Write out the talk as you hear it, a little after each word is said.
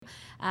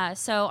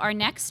So our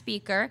next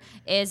speaker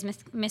is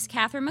Miss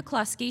Kathryn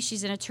McClusky.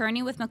 She's an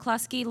attorney with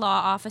McClusky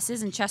Law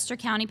Offices in Chester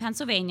County,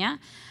 Pennsylvania,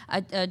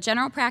 a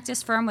general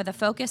practice firm with a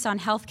focus on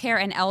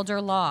healthcare and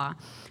elder law.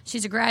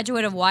 She's a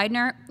graduate of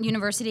Widener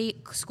University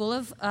School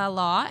of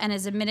Law and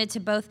is admitted to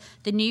both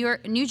the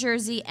New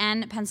Jersey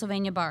and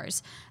Pennsylvania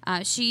bars.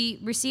 She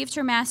received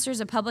her Master's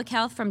of Public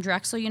Health from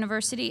Drexel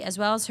University, as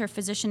well as her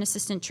physician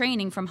assistant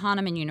training from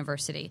Hahnemann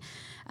University.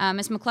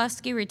 Ms.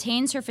 McClusky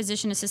retains her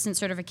physician assistant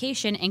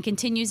certification and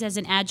continues as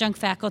an adjunct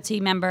faculty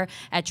member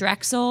at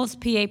Drexel's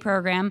PA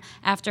program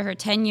after her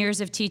 10 years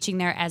of teaching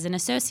there as an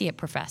associate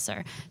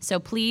professor. So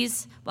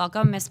please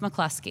welcome Ms.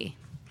 McClusky.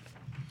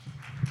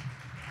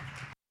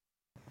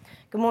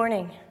 Good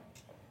morning.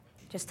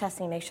 Just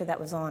testing to make sure that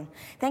was on.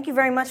 Thank you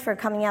very much for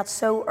coming out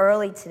so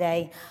early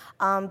today.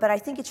 But I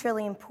think it's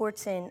really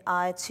important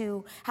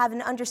to have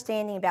an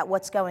understanding about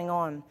what's going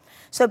on.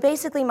 So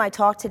basically my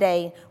talk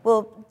today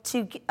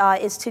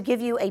is to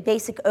give you a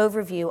basic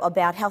overview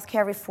about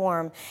healthcare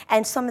reform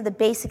and some of the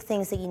basic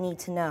things that you need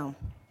to know.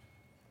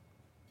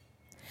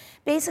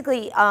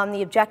 Basically,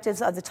 the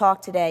objectives of the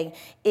talk today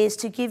is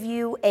to give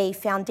you a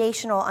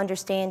foundational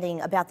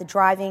understanding about the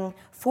driving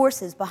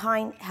forces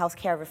behind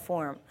healthcare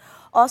reform.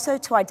 Also,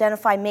 to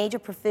identify major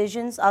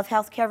provisions of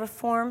healthcare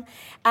reform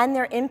and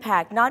their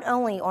impact not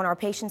only on our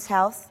patients'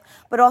 health,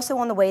 but also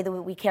on the way that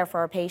we care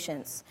for our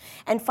patients.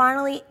 And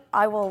finally,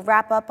 I will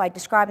wrap up by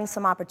describing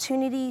some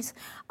opportunities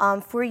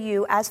for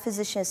you as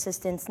physician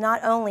assistants, not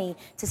only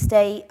to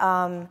stay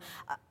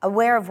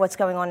aware of what's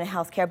going on in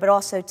healthcare, but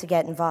also to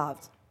get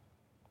involved.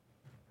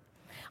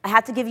 I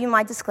have to give you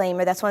my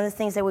disclaimer. That's one of the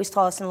things they always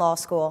taught us in law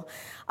school.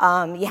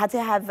 You had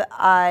to have,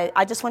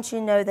 I just want you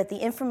to know that the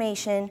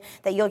information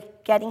that you're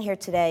getting here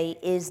today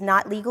is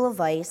not legal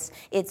advice.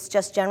 It's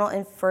just general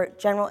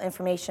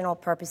informational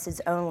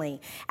purposes only.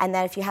 And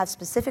that if you have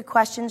specific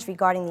questions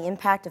regarding the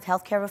impact of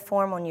healthcare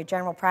reform on your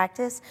general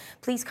practice,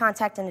 please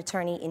contact an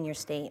attorney in your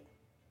state.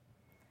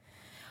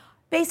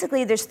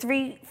 Basically, there's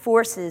three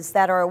forces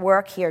that are at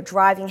work here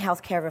driving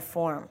healthcare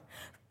reform: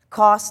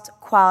 cost,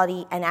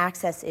 quality, and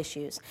access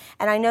issues.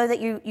 And I know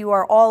that you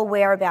are all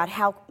aware about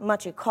how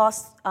much it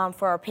costs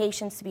for our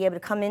patients to be able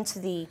to come into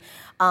the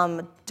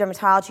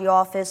dermatology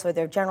office or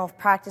their general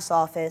practice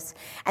office.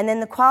 And then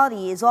the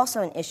quality is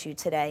also an issue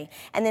today.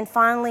 And then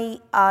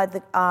finally,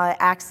 the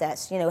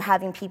access,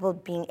 having people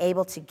being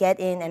able to get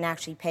in and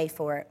actually pay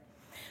for it.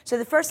 So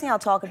the first thing I'll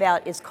talk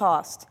about is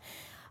cost.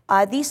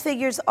 These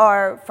figures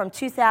are from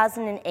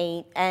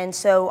 2008, and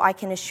so I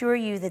can assure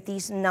you that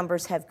these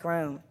numbers have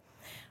grown.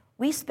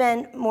 We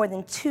spend more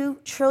than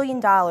 $2 trillion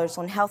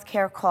on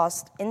healthcare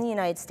costs in the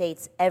United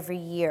States every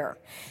year.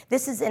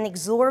 This is an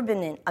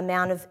exorbitant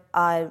amount of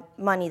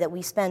money that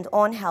we spend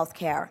on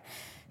healthcare.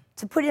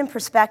 To put it in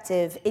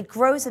perspective, it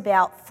grows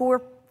about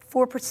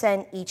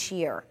 4% each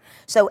year.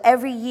 So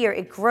every year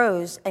it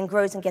grows and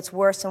gets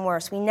worse and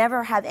worse. We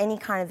never have any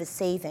kind of a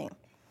saving.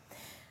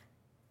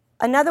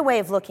 Another way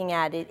of looking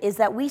at it is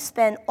that we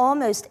spend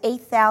almost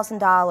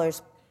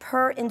 $8,000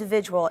 per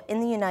individual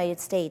in the United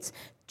States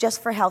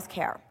just for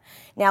healthcare.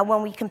 Now,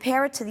 when we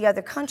compare it to the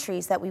other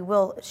countries that we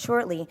will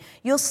shortly,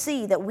 you'll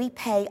see that we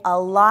pay a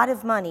lot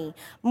of money,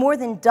 more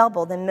than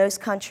double than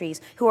most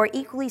countries who are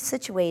equally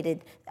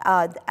situated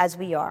as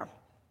we are.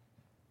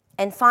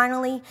 And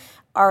finally,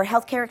 our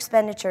healthcare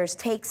expenditures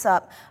takes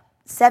up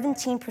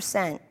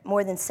 17%,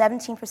 more than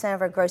 17%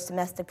 of our gross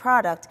domestic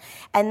product,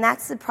 and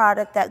that's the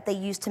product that they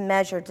use to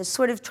measure to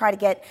sort of try to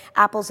get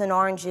apples and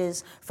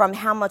oranges from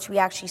how much we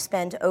actually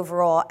spend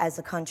overall as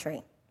a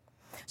country.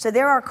 So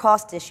there are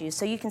cost issues,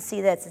 so you can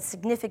see that it's a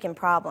significant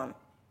problem.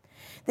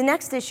 The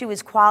next issue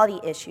is quality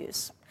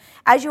issues.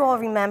 As you all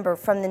remember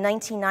from the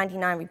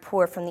 1999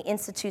 report from the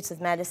Institutes of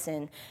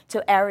Medicine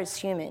to Error is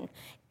Human,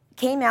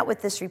 came out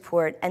with this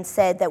report and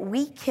said that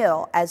we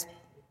kill as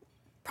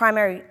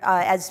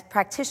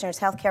practitioners,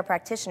 healthcare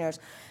practitioners,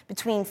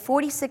 between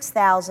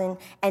 46,000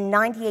 and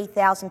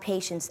 98,000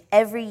 patients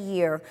every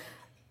year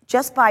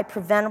just by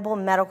preventable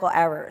medical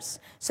errors.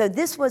 So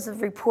this was a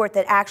report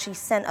that actually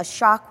sent a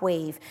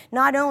shockwave,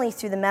 not only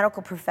through the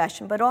medical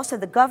profession, but also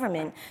the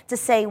government, to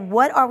say,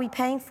 what are we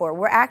paying for?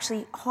 We're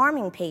actually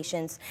harming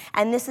patients,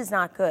 and this is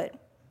not good.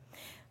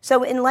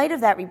 So in light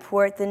of that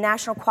report, the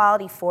National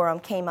Quality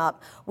Forum came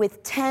up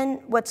with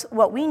 10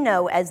 what we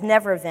know as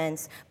never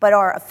events, but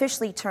are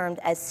officially termed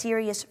as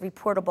serious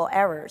reportable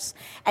errors.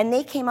 And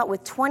they came up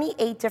with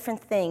 28 different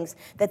things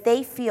that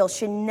they feel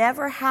should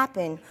never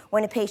happen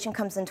when a patient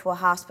comes into a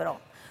hospital.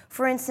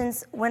 For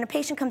instance, when a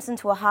patient comes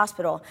into a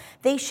hospital,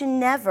 they should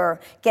never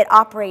get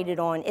operated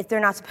on if they're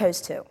not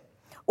supposed to,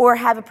 or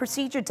have a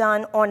procedure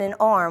done on an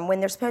arm when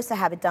they're supposed to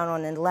have it done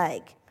on a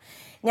leg.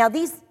 Now,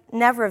 these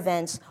never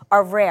events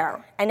are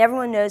rare, and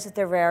everyone knows that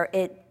they're rare.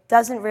 It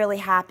doesn't really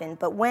happen,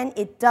 but when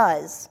it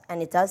does,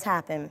 and it does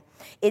happen,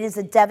 it is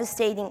a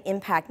devastating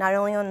impact not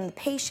only on the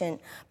patient,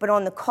 but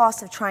on the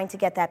cost of trying to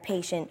get that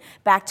patient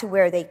back to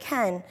where they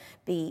can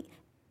be,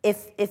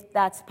 if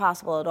that's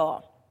possible at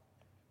all.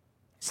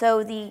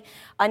 So the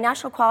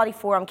National Quality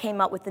Forum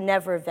came up with the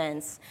NEVER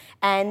events,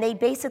 and they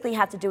basically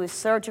have to do with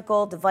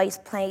surgical, device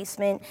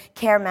placement,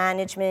 care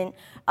management,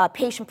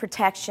 patient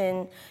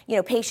protection.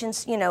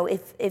 Patients,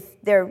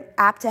 if they're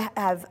apt to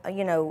have,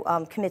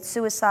 commit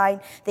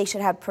suicide, they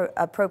should have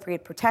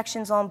appropriate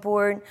protections on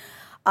board.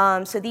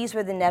 So these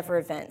were the NEVER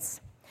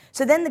events.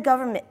 So then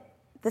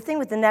the thing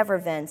with the NEVER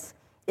events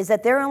is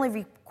that they're only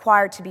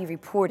required to be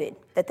reported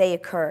that they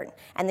occurred.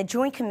 And the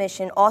Joint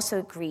Commission also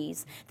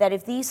agrees that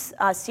if these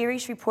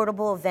serious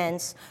reportable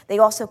events, they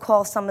also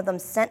call some of them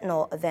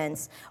sentinel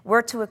events,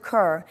 were to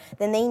occur,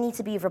 then they need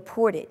to be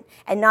reported.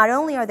 And not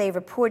only are they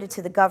reported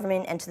to the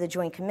government and to the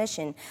Joint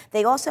Commission,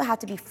 they also have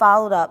to be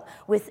followed up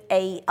with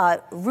a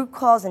root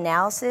cause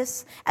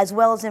analysis, as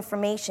well as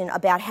information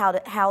about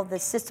how the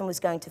system was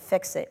going to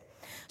fix it.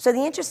 So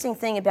the interesting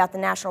thing about the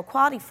National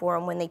Quality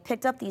Forum, when they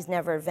picked up these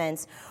NEVER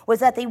events, was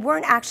that they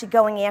weren't actually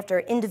going after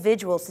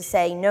individuals to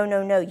say, no,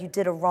 no, no, you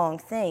did a wrong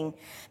thing.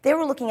 They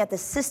were looking at the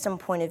system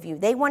point of view.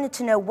 They wanted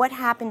to know what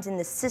happened in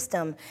the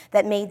system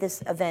that made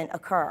this event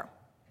occur.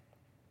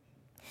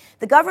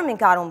 The government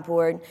got on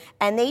board,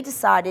 and they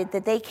decided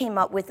that they came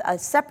up with a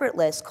separate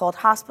list called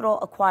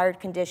hospital-acquired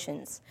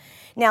conditions.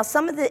 Now,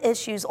 some of the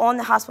issues on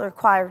the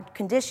hospital-acquired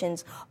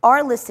conditions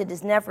are listed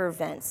as NEVER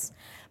events.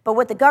 But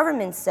what the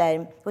government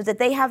said was that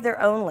they have their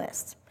own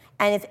list.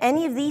 And if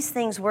any of these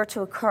things were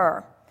to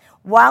occur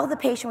while the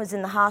patient was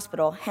in the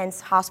hospital, hence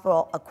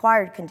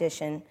hospital-acquired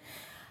condition,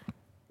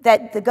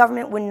 that the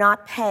government would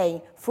not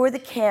pay for the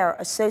care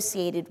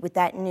associated with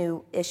that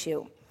new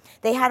issue.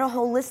 They had a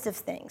whole list of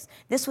things.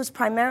 This was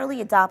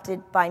primarily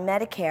adopted by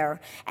Medicare,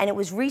 and it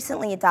was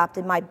recently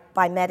adopted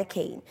by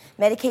Medicaid.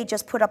 Medicaid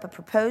just put up a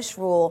proposed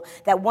rule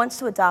that wants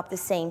to adopt the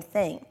same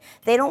thing.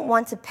 They don't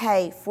want to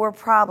pay for a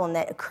problem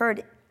that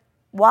occurred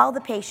while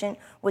the patient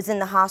was in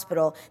the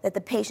hospital that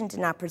the patient did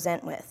not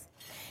present with.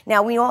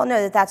 Now, we all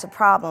know that that's a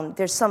problem.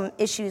 There's some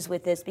issues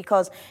with this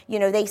because,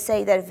 they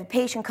say that if a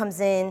patient comes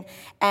in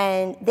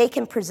and they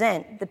can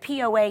present, the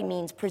POA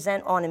means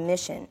present on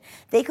admission.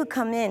 They could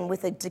come in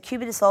with a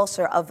decubitus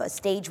ulcer of a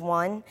stage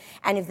 1,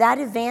 and if that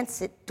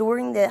advanced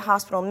during the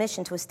hospital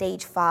admission to a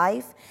stage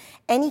 5,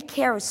 any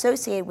care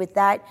associated with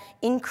that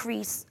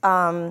increased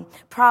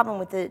problem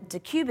with the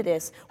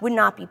decubitus would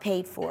not be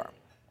paid for.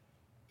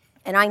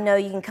 And I know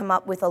you can come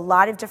up with a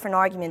lot of different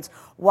arguments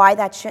why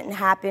that shouldn't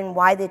happen,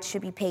 why that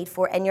should be paid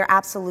for, and you're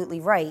absolutely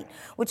right,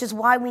 which is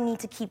why we need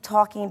to keep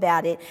talking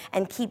about it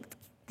and keep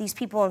these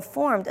people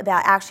informed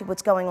about actually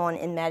what's going on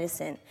in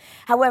medicine.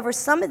 However,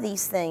 some of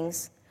these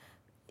things,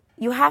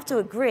 you have to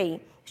agree,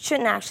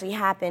 shouldn't actually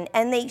happen,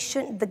 and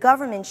the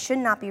government should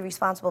not be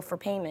responsible for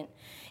payment.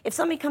 If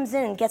somebody comes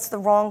in and gets the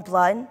wrong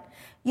blood,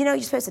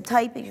 you're supposed to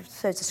type it, you're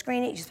supposed to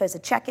screen it, you're supposed to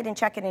check it and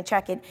check it and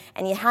check it,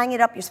 and you hang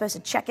it up, you're supposed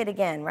to check it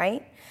again,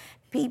 right?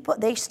 People,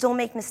 they still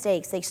make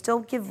mistakes. They still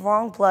give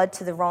wrong blood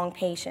to the wrong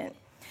patient.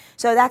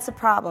 So that's a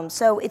problem.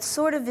 So it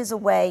sort of is a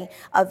way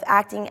of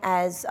acting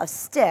as a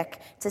stick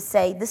to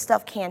say this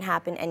stuff can't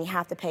happen and you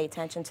have to pay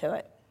attention to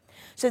it.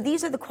 So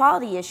these are the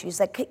quality issues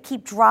that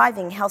keep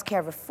driving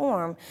healthcare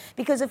reform,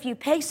 because if you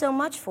pay so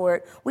much for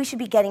it, we should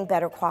be getting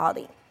better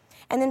quality.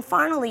 And then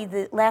finally,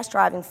 the last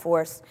driving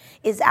force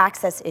is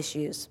access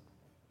issues.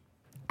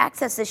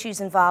 Access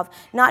issues involve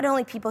not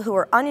only people who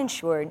are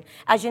uninsured,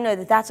 as you know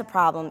that's a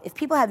problem. If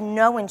people have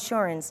no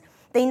insurance,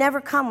 they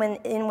never come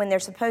in when they're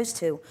supposed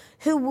to.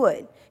 Who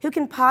would? Who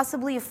can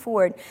possibly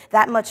afford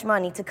that much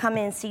money to come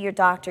in and see your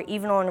doctor,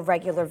 even on a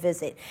regular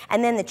visit?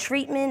 And then the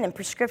treatment and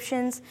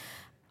prescriptions.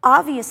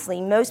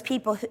 Obviously, most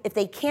people, if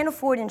they can't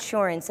afford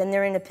insurance and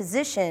they're in a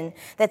position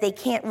that they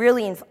can't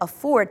really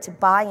afford to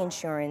buy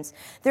insurance,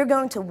 they're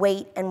going to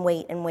wait and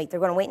wait and wait. They're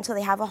going to wait until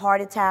they have a heart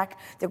attack.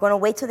 They're going to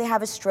wait until they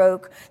have a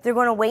stroke. They're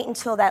going to wait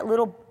until that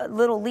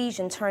little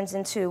lesion turns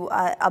into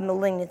a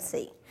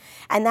malignancy.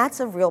 And that's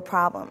a real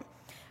problem.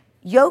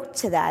 Yoked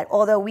to that,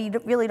 although we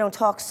really don't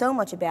talk so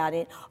much about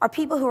it, are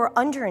people who are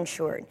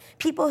underinsured,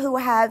 people who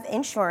have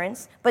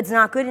insurance, but it's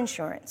not good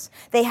insurance.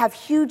 They have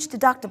huge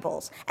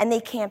deductibles, and they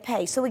can't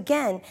pay. So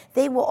again,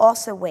 they will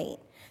also wait.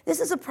 This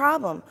is a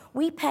problem.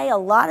 We pay a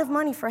lot of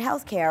money for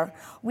health care.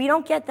 We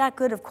don't get that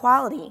good of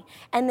quality.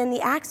 And then the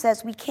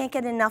access, we can't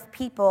get enough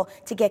people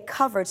to get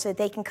covered so that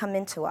they can come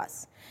into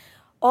us.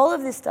 All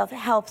of this stuff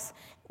helps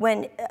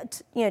when,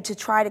 to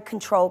try to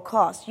control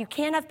costs. You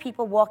can't have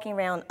people walking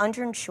around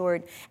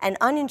underinsured and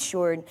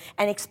uninsured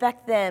and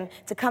expect them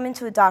to come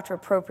into a doctor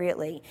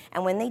appropriately.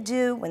 And when they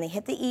do, when they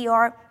hit the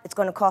ER, it's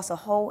going to cost a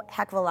whole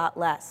heck of a lot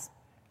less.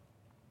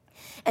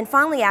 And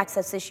finally,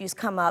 access issues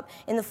come up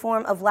in the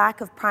form of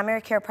lack of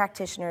primary care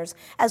practitioners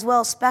as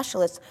well as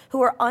specialists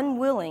who are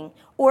unwilling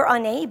or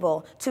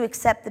unable to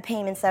accept the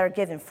payments that are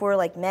given for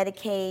like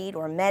Medicaid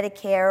or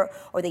Medicare,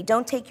 or they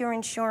don't take your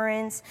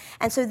insurance.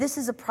 And so this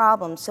is a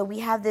problem. So we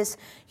have this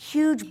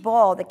huge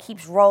ball that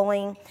keeps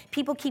rolling.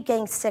 People keep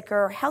getting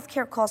sicker.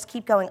 Healthcare costs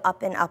keep going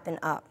up and up and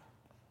up.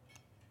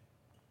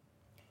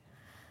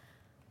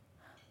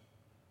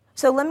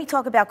 So let me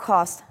talk about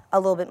cost a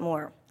little bit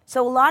more.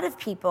 So a lot of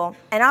people,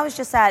 and I was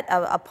just at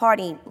a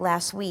party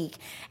last week,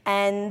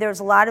 and there's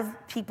a lot of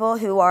people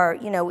who are,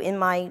 in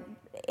my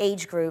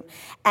age group,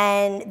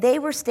 and they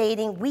were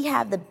stating we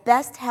have the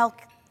best health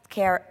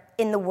care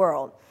in the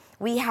world.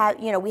 We have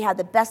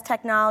the best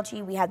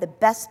technology, we have the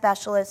best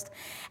specialists,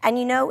 and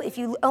if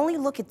you only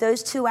look at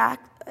those two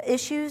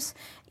issues,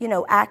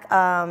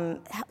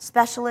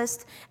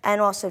 specialists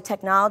and also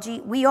technology,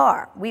 we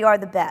are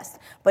the best.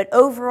 But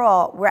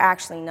overall, we're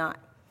actually not.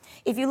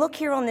 If you look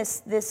here on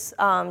this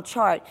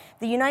chart,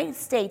 the United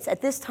States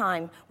at this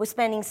time was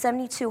spending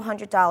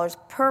 $7,200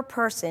 per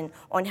person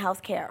on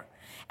health care.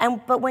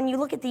 But when you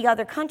look at the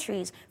other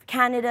countries,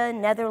 Canada,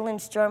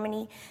 Netherlands,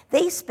 Germany,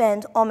 they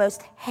spend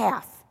almost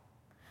half.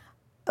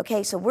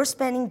 Okay, so we're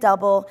spending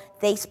double,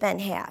 they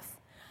spend half.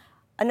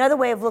 Another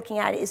way of looking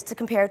at it is to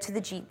compare it to the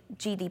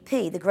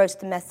GDP, the gross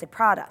domestic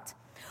product.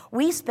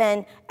 We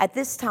spend, at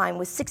this time,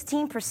 was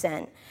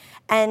 16%,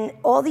 and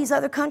all these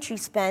other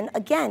countries spend,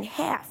 again,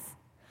 half.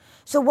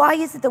 So why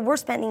is it that we're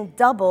spending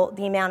double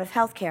the amount of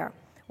health care?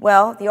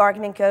 Well, the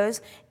argument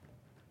goes,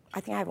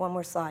 I think I have one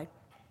more slide.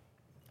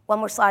 One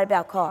more slide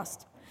about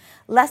cost.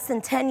 Less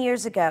than 10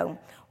 years ago,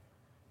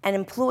 an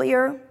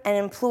employer and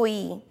an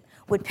employee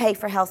would pay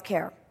for health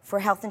care, for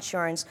health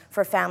insurance,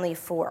 for a family of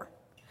 4.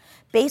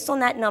 Based on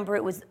that number,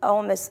 it was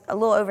almost a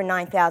little over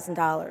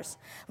 $9,000.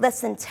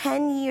 Less than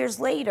 10 years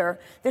later,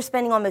 they're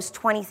spending almost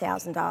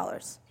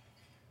 $20,000.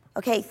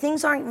 Okay,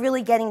 things aren't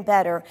really getting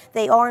better.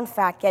 They are, in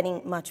fact,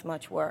 getting much,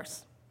 much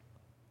worse.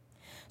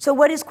 So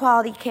what is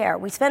quality care?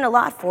 We spend a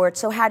lot for it,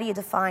 so how do you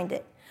define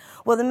it?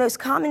 Well, the most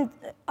common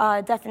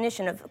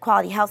definition of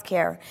quality health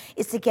care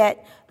is to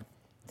get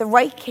the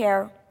right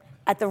care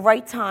at the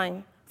right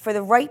time for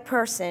the right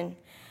person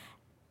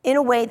in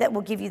a way that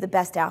will give you the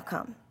best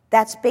outcome.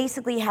 That's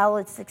basically how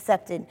it's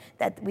accepted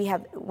that we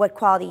have what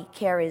quality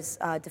care is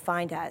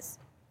defined as.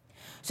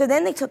 So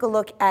then they took a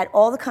look at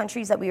all the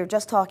countries that we were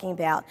just talking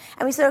about,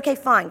 and we said, okay,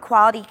 fine,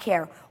 quality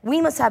care. We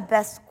must have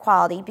best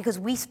quality because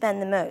we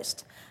spend the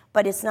most,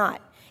 but it's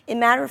not. In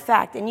matter of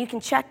fact, and you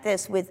can check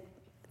this with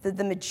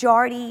the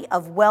majority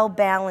of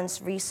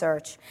well-balanced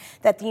research,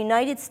 that the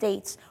United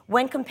States,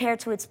 when compared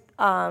to its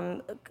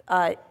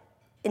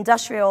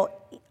industrial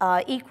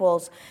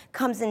equals,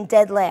 comes in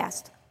dead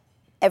last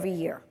every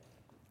year.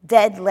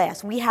 Dead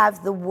last. We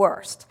have the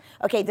worst.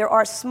 Okay, there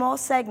are small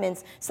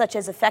segments such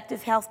as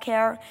effective health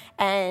care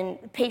and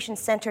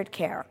patient-centered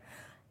care.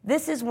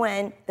 This is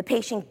when the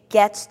patient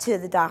gets to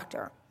the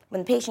doctor.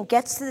 When the patient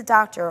gets to the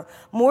doctor,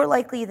 more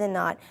likely than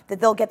not, that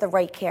they'll get the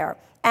right care.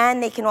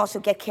 And they can also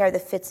get care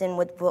that fits in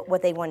with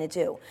what they want to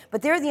do.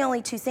 But they're the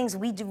only two things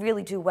we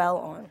really do well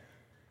on.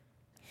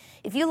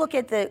 If you look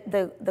at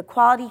the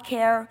quality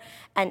care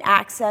and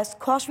access,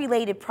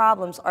 cost-related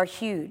problems are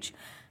huge.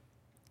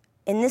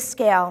 In this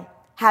scale,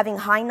 having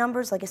high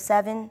numbers like a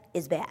 7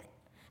 is bad.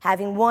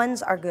 Having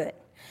 1s are good.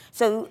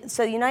 So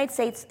the United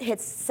States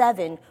hits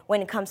 7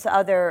 when it comes to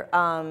other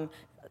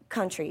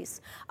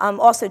countries.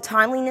 Also,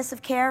 timeliness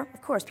of care.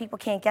 Of course, people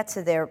can't get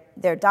to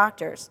their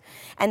doctors.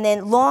 And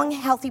then long,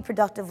 healthy,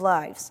 productive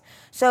lives.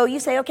 So you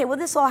say, okay, well,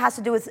 this all has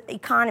to do with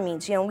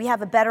economies. We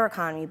have a better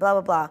economy, blah,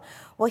 blah, blah.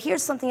 Well,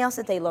 here's something else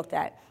that they looked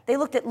at. They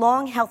looked at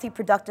long, healthy,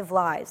 productive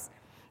lives.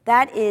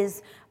 That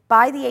is,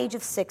 by the age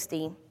of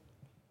 60,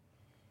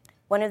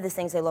 one of the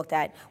things they looked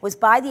at was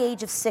by the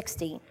age of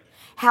 60,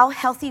 how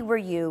healthy were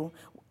you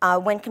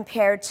when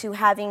compared to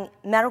having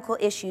medical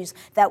issues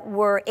that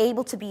were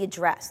able to be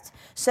addressed.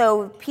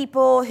 So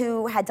people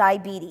who had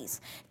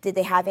diabetes, did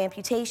they have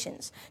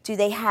amputations? Do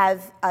they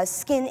have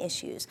skin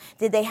issues?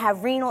 Did they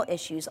have renal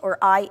issues or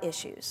eye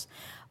issues?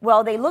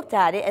 Well, they looked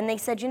at it and they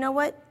said, you know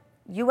what?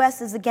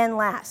 U.S. is again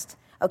last.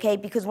 Okay,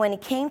 because when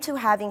it came to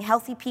having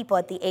healthy people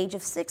at the age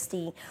of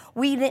 60,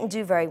 we didn't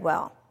do very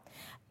well.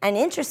 And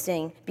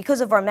interesting,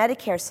 because of our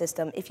Medicare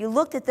system, if you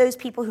looked at those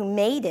people who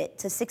made it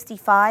to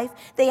 65,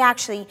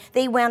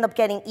 they wound up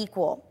getting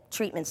equal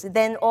treatments.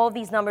 Then all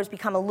these numbers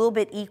become a little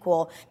bit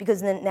equal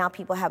because then now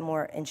people have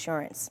more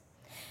insurance.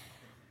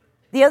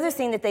 The other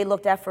thing that they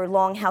looked at for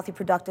long, healthy,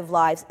 productive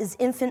lives is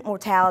infant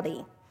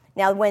mortality.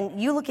 Now, when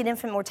you look at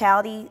infant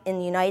mortality in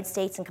the United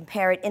States and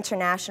compare it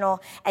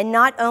international, and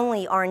not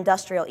only our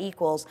industrial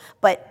equals,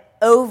 but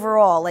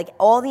overall, like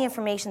all the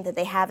information that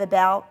they have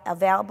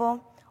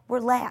available, we're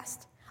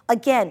last.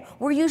 Again,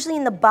 we're usually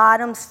in the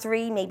bottom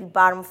 3, maybe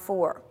bottom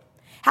 4.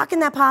 How can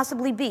that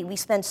possibly be? We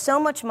spend so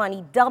much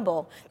money,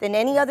 double than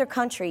any other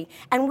country,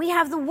 and we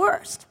have the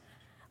worst.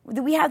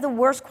 We have the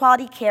worst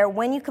quality care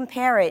when you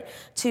compare it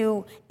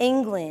to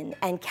England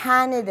and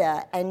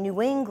Canada and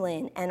New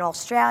England and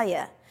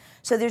Australia.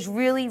 So there's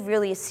really,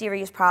 really a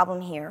serious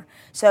problem here.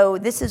 So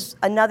this is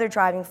another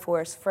driving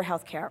force for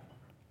healthcare.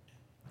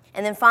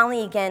 And then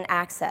finally, again,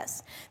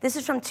 access. This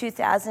is from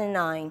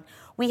 2009.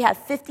 We have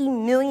 50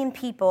 million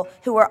people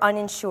who are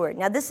uninsured.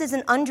 Now, this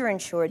isn't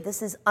underinsured,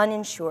 this is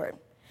uninsured.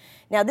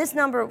 Now, this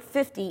number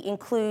 50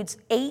 includes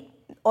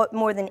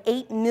more than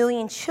 8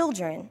 million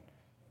children.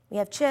 We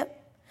have CHIP,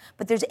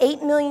 But there's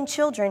 8 million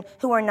children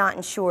who are not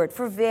insured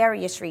for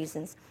various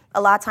reasons.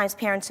 A lot of times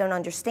parents don't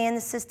understand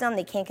the system,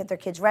 they can't get their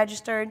kids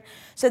registered.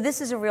 So this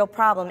is a real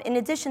problem, in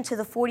addition to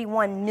the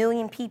 41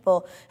 million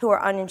people who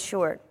are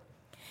uninsured.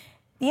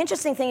 The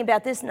interesting thing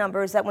about this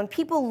number is that when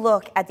people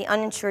look at the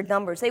uninsured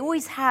numbers, they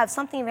always have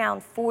something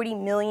around 40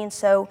 million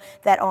so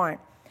that aren't.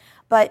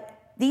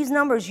 But these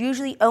numbers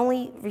usually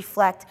only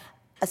reflect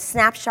a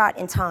snapshot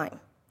in time.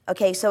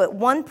 Okay, so at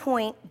one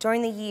point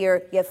during the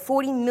year, you have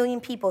 40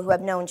 million people who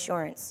have no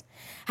insurance.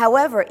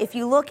 However, if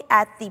you look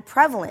at the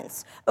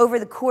prevalence over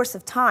the course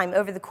of time,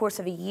 over the course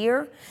of a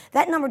year,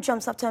 that number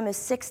jumps up to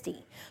almost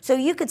 60. So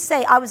you could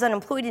say I was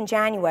unemployed in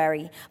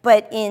January,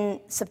 but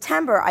in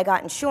September I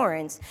got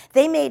insurance.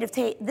 They may have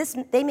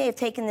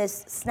taken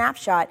this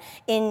snapshot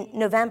in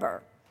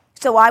November.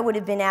 So I would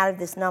have been out of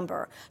this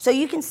number. So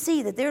you can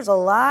see that there's a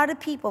lot of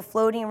people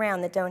floating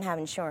around that don't have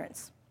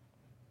insurance.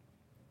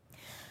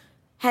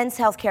 Hence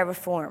healthcare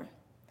reform.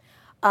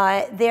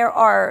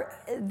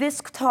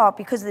 This talk,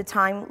 because of the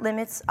time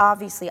limits,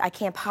 obviously I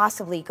can't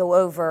possibly go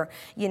over,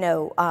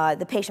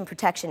 the Patient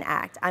Protection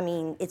Act. I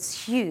mean,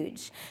 it's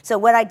huge. So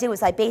what I did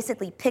was I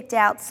basically picked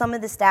out some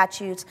of the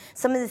statutes,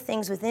 some of the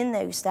things within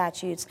those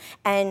statutes,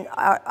 and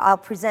I'll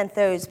present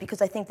those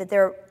because I think that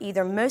they're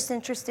either most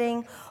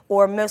interesting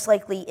or most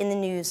likely in the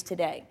news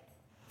today.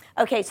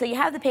 Okay, so you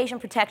have the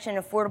Patient Protection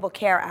and Affordable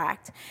Care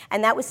Act,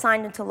 and that was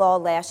signed into law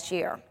last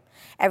year.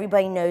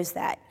 Everybody knows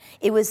that.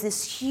 It was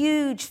this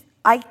huge,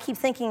 I keep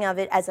thinking of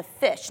it as a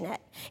fish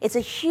net. It's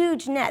a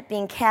huge net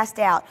being cast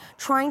out,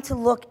 trying to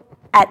look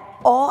at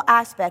all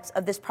aspects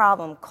of this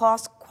problem,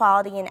 cost,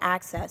 quality, and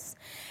access.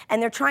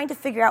 And they're trying to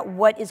figure out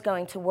what is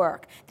going to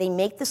work. They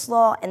make this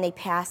law and they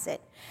pass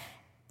it.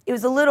 It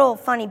was a little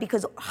funny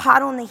because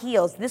hot on the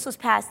heels, this was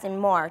passed in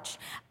March.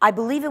 I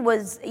believe it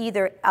was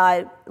either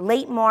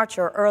late March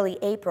or early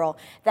April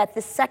that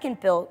the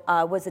second bill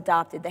was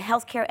adopted, the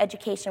Healthcare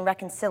Education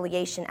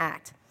Reconciliation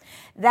Act.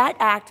 That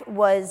act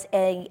was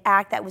an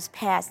act that was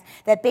passed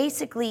that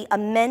basically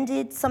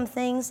amended some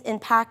things in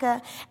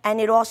PACA, and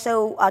it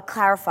also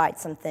clarified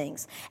some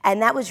things.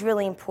 And that was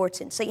really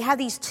important. So you have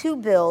these two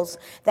bills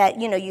that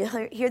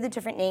you hear the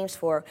different names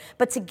for,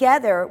 but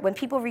together, when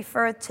people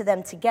refer to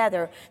them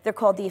together, they're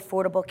called the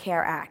Affordable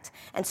Care Act.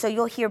 And so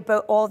you'll hear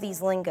all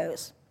these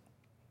lingos.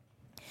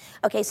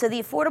 Okay, so the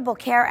Affordable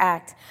Care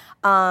Act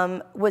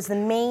was the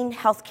main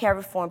health care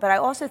reform, but I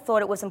also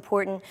thought it was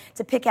important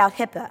to pick out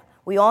HIPAA.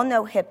 We all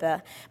know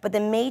HIPAA, but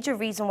the major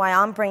reason why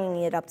I'm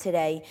bringing it up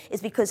today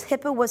is because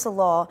HIPAA was a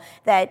law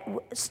that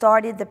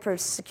started the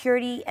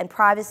security and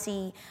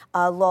privacy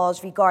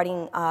laws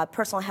regarding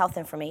personal health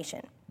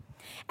information.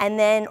 And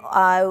then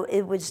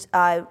it was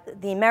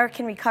the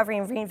American Recovery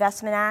and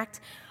Reinvestment Act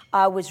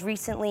was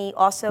recently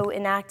also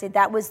enacted.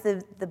 That was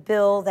the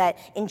bill that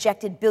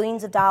injected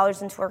billions of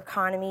dollars into our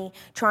economy,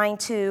 trying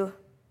to,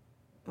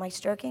 am I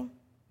stroking?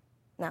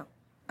 No.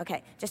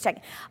 Okay, just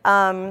checking.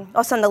 All of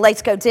a sudden the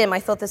lights go dim.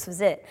 I thought this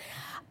was it.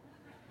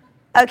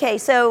 Okay,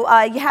 so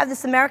you have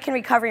this American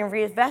Recovery and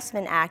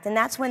Reinvestment Act, and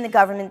that's when the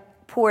government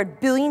poured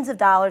billions of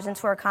dollars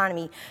into our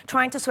economy,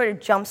 trying to sort of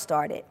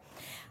jumpstart it.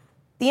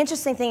 The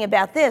interesting thing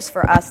about this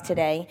for us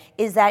today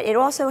is that it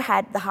also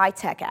had the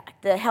HITECH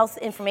Act, the Health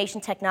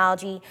Information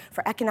Technology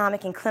for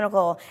Economic and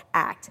Clinical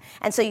Act.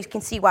 And so you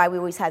can see why we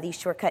always have these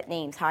shortcut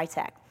names,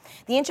 HITECH.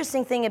 The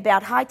interesting thing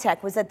about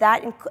HITECH was that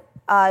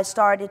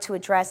started to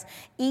address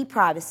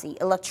e-privacy,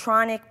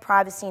 electronic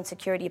privacy and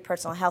security of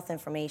personal health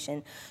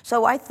information.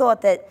 So I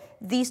thought that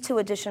these two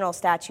additional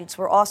statutes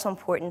were also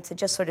important to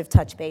just sort of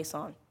touch base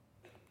on.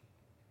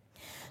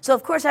 So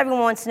of course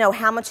everyone wants to know,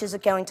 how much is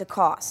it going to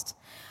cost?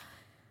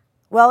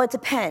 Well, it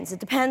depends. It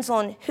depends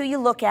on who you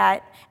look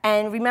at,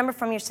 and remember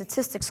from your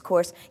statistics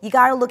course, you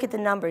gotta look at the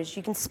numbers.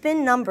 You can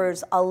spin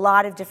numbers a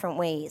lot of different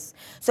ways.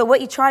 So what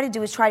you try to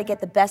do is try to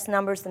get the best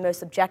numbers, the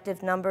most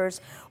objective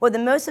numbers, or the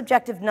most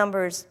objective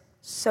numbers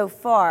so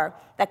far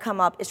that come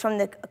up is from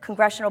the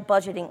Congressional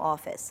Budgeting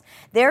Office.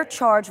 They're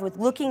charged with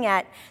looking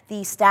at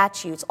the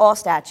statutes, all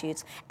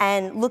statutes,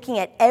 and looking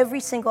at every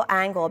single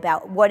angle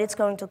about what it's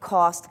going to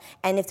cost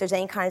and if there's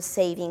any kind of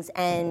savings,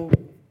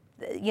 and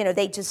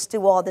they just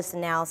do all this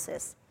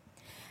analysis.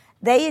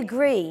 They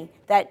agree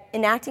that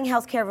enacting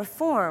healthcare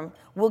reform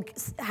will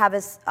have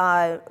us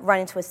run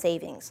into a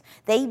savings.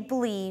 They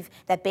believe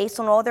that based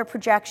on all their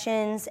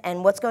projections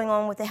and what's going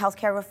on with the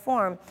healthcare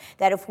reform,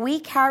 that if we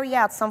carry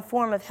out some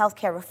form of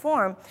healthcare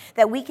reform,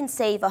 that we can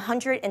save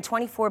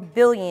 $124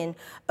 billion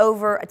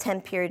over a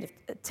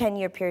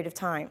 10-year period of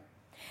time.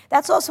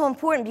 That's also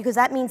important because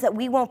that means that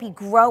we won't be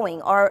growing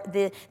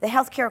the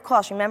healthcare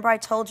costs. Remember I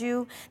told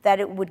you that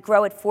it would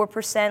grow at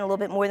 4%, a little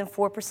bit more than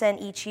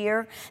 4% each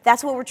year?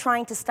 That's what we're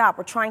trying to stop.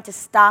 We're trying to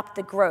stop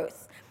the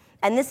growth.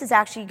 And this is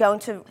actually going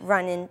to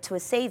run into a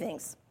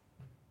savings.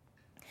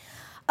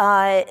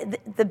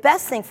 The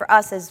best thing for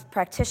us as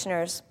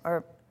practitioners,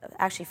 or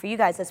actually for you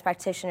guys as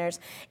practitioners,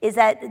 is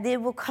that they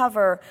will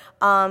cover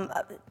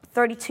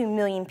 32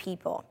 million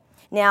people.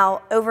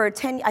 Now,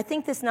 I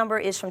think this number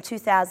is from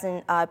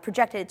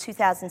projected at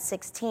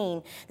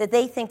 2016, that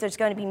they think there's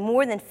going to be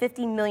more than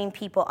 50 million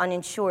people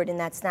uninsured in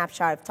that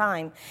snapshot of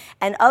time.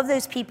 And of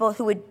those people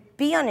who would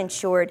be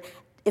uninsured,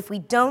 if we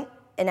don't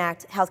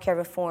enact healthcare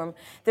reform,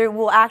 there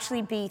will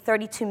actually be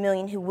 32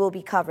 million who will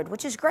be covered,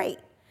 which is great.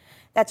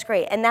 That's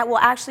great. And that will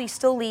actually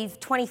still leave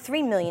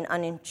 23 million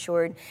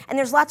uninsured. And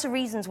there's lots of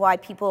reasons why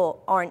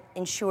people aren't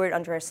insured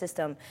under our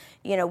system.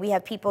 You know, we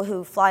have people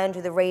who fly under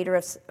the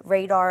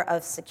radar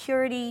of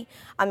security,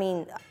 of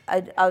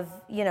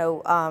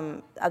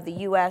the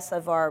U.S.,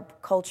 of our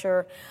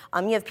culture.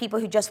 You have people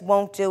who just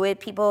won't do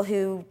it, people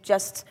who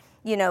just,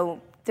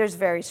 there's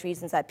various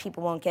reasons that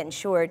people won't get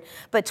insured.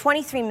 But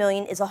 23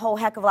 million is a whole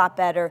heck of a lot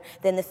better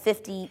than the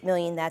 50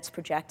 million that's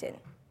projected.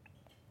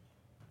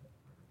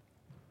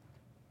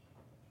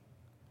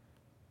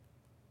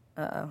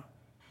 Uh-oh.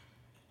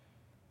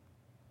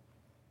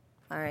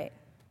 All right.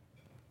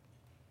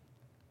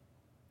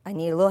 I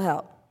need a little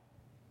help.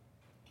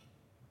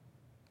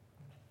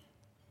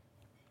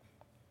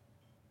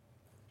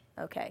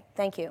 Okay,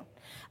 thank you.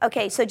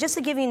 Okay, so just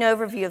to give you an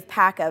overview of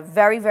PACA,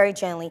 very, very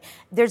gently,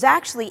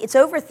 it's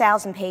over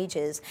 1,000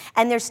 pages,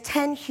 and there's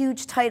 10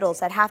 huge titles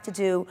that have to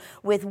do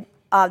with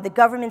the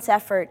government's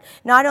effort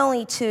not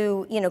only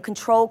to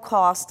control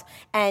cost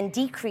and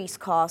decrease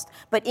cost,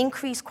 but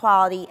increase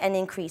quality and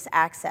increase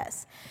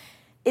access.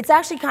 It's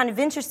actually kind of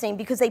interesting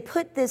because they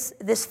put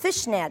this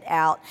fishnet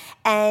out,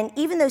 and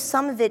even though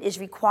some of it is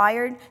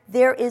required,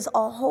 there is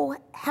a whole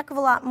heck of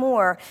a lot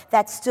more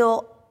that's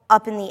still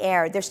up in the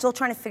air. They're still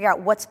trying to figure out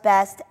what's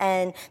best,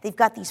 and they've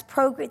got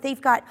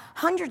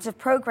hundreds of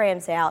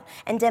programs out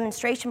and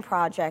demonstration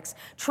projects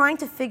trying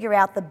to figure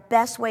out the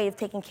best way of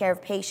taking care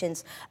of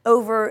patients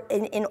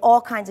in all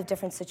kinds of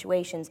different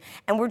situations.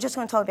 And we're just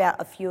going to talk about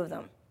a few of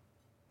them.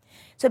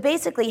 So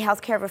basically,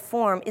 healthcare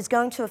reform is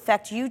going to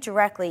affect you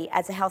directly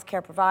as a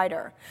healthcare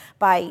provider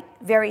by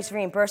various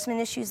reimbursement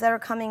issues that are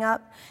coming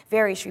up,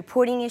 various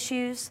reporting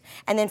issues,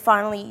 and then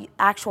finally,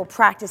 actual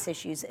practice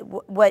issues.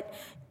 What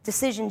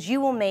decisions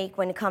you will make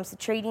when it comes to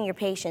treating your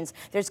patients.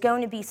 There's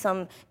going to be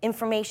some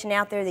information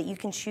out there that you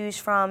can choose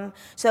from.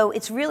 So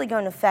it's really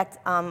going to affect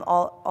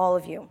all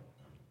of you.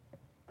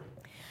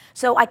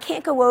 So I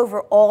can't go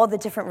over all the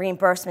different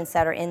reimbursements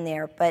that are in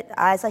there, but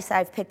as I said,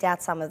 I've picked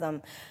out some of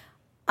them.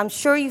 I'm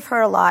sure you've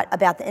heard a lot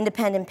about the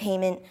Independent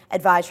Payment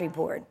Advisory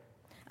Board.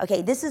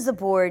 Okay, this is a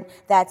board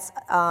that's,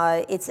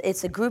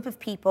 it's a group of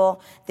people,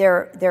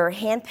 they're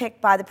handpicked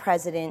by the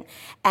president,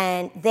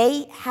 and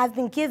they have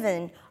been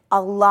given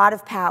a lot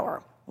of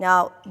power.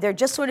 Now, they're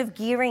just sort of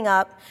gearing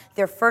up.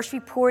 Their first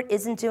report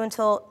isn't due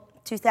until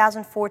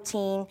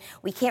 2014.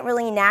 We can't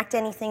really enact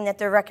anything that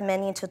they're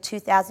recommending until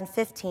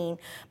 2015.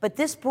 But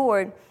this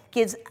board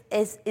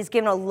is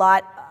given a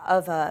lot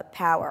of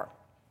power.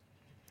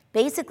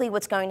 Basically,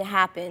 what's going to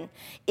happen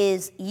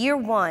is year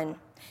one,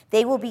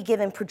 they will be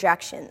given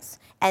projections.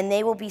 And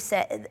they will be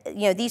set,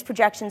 these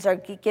projections are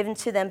given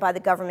to them by the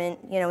government,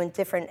 in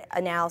different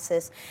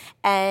analysis.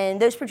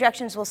 And those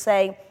projections will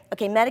say,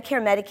 okay,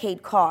 Medicare,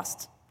 Medicaid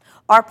costs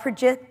are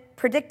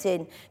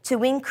predicted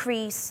to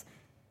increase,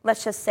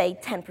 let's just say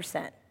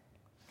 10%.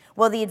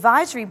 Well, the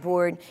advisory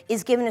board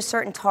is given a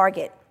certain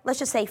target, let's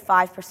just say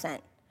 5%.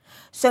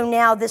 So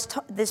now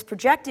this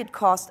projected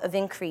cost of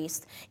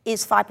increase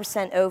is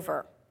 5%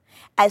 over.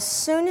 As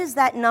soon as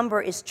that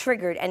number is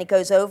triggered and it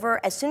goes over,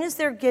 as soon as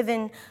they're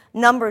given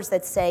numbers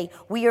that say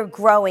we are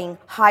growing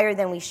higher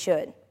than we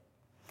should,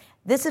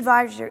 this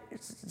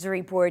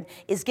advisory board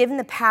is given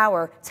the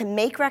power to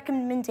make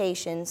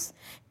recommendations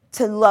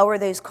to lower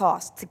those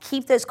costs, to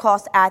keep those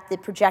costs at the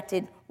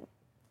projected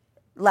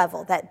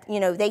level. That,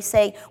 they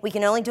say we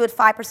can only do it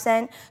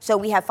 5%, so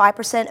we have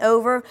 5%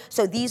 over,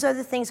 so these are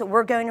the things that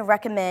we're going to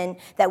recommend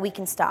that we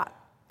can stop.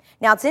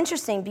 Now, it's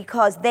interesting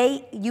because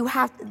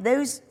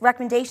those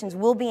recommendations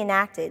will be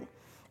enacted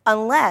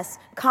unless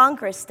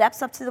Congress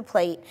steps up to the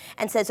plate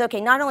and says,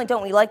 okay, not only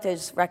don't we like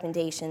those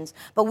recommendations,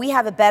 but we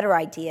have a better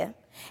idea.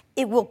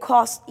 It'll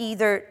cost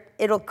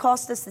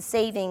us the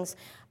savings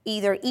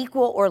either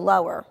equal or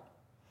lower,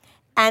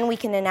 and we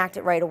can enact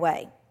it right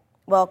away.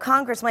 Well,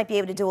 Congress might be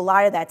able to do a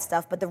lot of that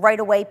stuff, but the right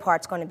away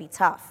part's going to be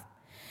tough.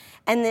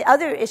 And the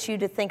other issue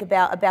to think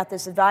about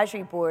this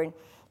advisory board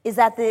is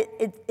that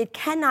it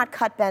cannot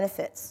cut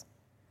benefits.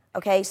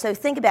 Okay, so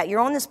think about it.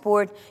 You're on this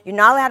board, you're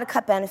not allowed to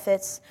cut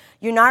benefits,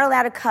 you're not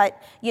allowed to cut,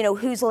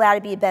 who's allowed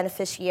to be a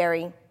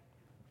beneficiary,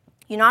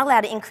 you're not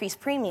allowed to increase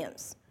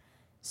premiums.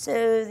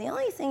 So the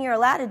only thing you're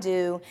allowed to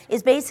do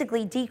is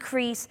basically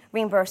decrease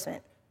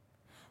reimbursement.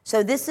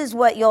 So this is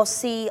what you'll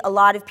see a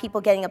lot of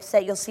people getting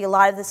upset. You'll see a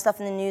lot of this stuff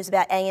in the news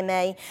about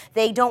AMA.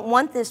 They don't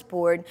want this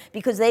board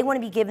because they want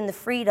to be given the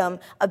freedom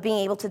of being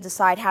able to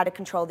decide how to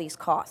control these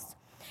costs.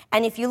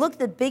 And if you look at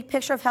the big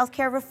picture of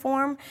healthcare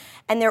reform,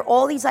 and there are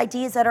all these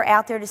ideas that are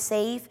out there to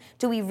save,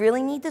 do we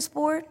really need this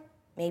board?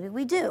 Maybe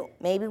we do.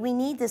 Maybe we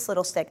need this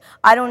little stick.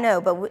 I don't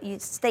know, but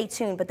stay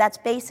tuned. But that's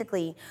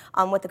basically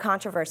what the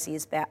controversy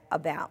is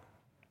about.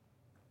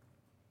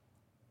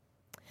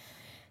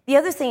 The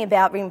other thing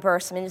about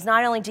reimbursement is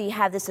not only do you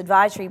have this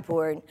advisory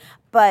board,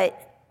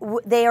 but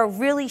they are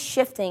really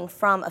shifting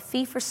from a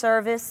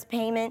fee-for-service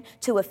payment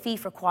to a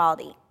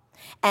fee-for-quality.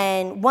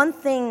 And one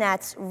thing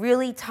that's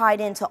really tied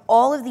into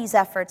all of these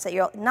efforts that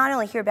you'll not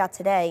only hear about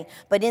today,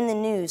 but in the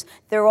news,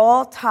 they're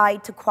all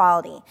tied to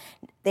quality.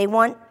 They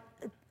want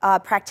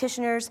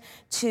practitioners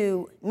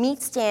to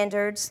meet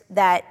standards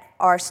that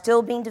are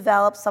still being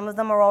developed. Some of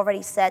them are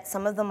already set,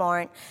 some of them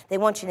aren't. They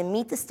want you to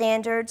meet the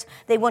standards.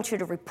 They want you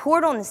to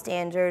report on the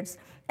standards.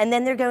 And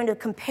then they're going to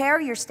compare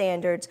your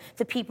standards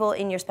to people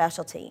in your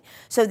specialty.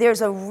 So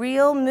there's a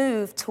real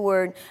move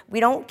toward, we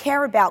don't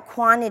care about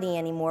quantity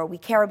anymore, we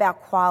care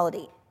about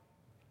quality.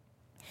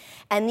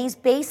 And these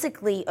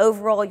basically,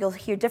 overall, you'll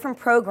hear different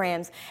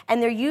programs,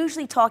 and they're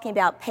usually talking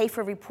about pay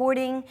for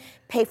reporting,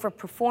 pay for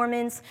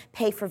performance,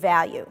 pay for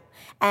value.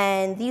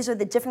 And these are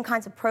the different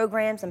kinds of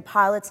programs and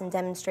pilots and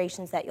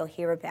demonstrations that you'll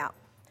hear about.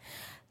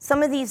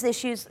 Some of these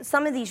issues,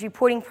 some of these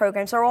reporting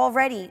programs are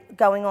already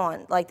going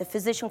on, like the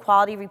physician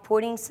quality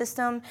reporting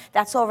system,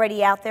 that's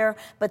already out there,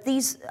 but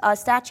these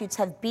statutes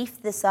have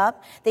beefed this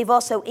up. They've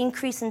also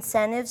increased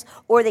incentives,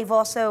 or they've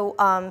also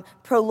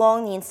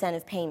prolonged the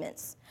incentive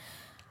payments.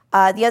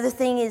 The other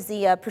thing is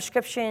the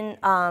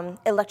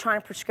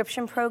electronic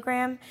prescription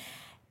program,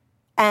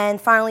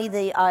 and finally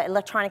the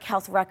electronic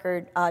health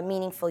record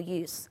meaningful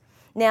use.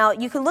 Now,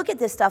 you can look at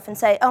this stuff and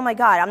say, oh my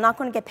God, I'm not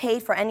going to get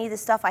paid for any of this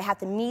stuff. I have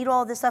to meet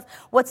all this stuff.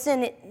 What's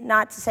in it?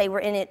 Not to say we're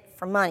in it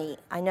for money.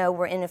 I know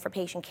we're in it for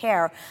patient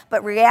care.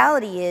 But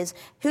reality is,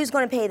 who's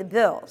going to pay the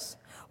bills?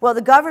 Well,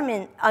 the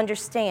government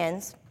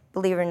understands,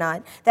 believe it or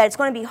not, that it's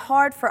going to be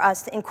hard for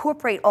us to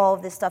incorporate all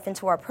of this stuff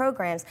into our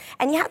programs.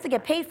 And you have to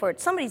get paid for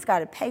it. Somebody's got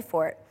to pay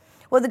for it.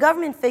 Well, the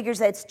government figures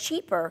that it's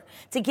cheaper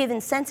to give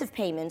incentive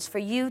payments for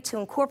you to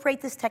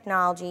incorporate this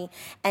technology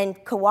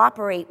and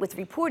cooperate with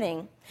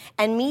reporting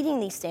and meeting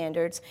these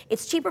standards.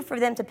 It's cheaper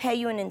for them to pay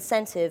you an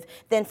incentive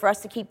than for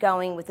us to keep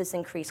going with this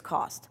increased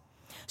cost.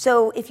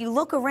 So if you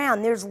look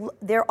around,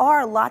 there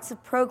are lots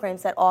of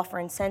programs that offer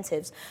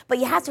incentives, but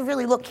you have to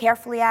really look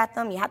carefully at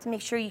them. You have to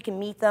make sure you can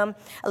meet them.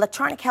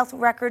 Electronic health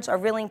records are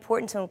really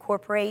important to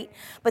incorporate,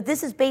 but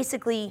this is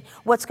basically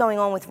what's going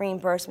on with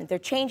reimbursement. They're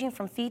changing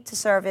from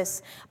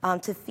fee-to-service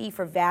to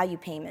fee-for-value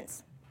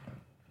payments.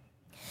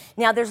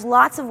 Now, there's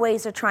lots of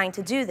ways they're trying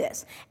to do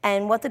this,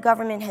 and what the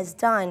government has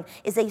done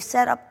is they've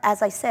set up,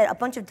 as I said, a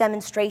bunch of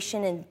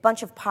demonstration and a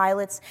bunch of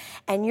pilots,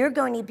 and you're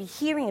going to be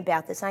hearing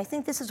about this, and I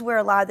think this is where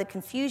a lot of the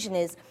confusion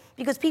is,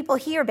 because people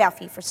hear about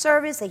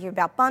fee-for-service, they hear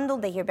about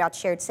bundled, they hear about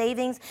shared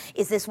savings.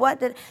 Is this what?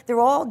 They're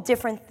all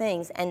different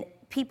things, and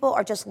people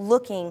are just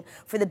looking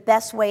for the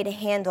best way to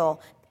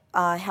handle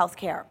health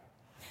care.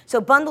 So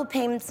bundled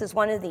payments is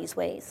one of these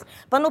ways.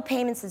 Bundled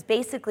payments is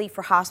basically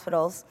for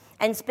hospitals,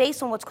 and it's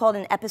based on what's called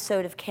an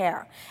episode of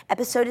care.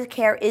 Episode of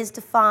care is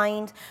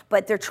defined,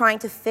 but they're trying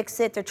to fix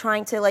it. They're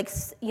trying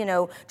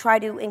to, try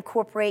to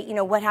incorporate,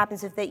 what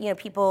happens if they,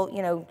 people,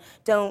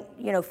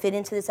 don't, fit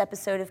into this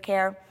episode of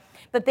care.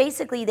 But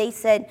basically, they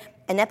said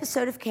an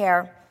episode of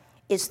care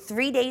is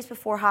 3 days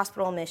before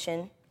hospital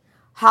admission,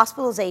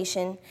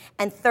 hospitalization,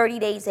 and 30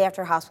 days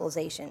after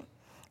hospitalization.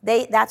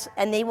 They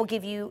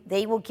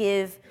will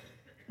give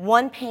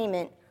one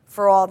payment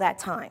for all that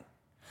time.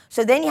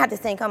 So then you have to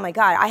think, oh my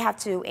God, I have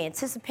to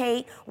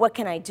anticipate, what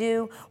can I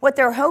do? What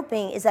they're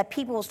hoping is that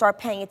people will start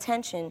paying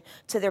attention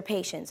to their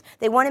patients.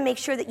 They want to make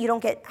sure that you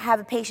don't have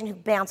a patient who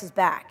bounces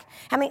back.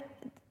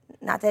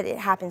 Not that it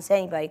happens to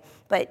anybody,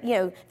 but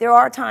there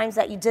are times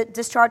that you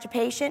discharge a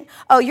patient,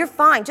 oh, you're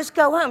fine, just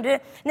go home.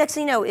 Next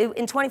thing you know,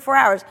 in 24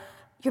 hours,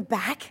 you're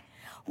back.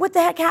 What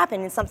the heck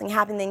happened? And something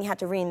happened, then you have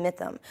to readmit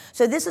them.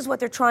 So this is what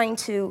they're trying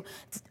to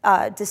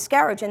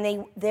discourage,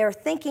 and they're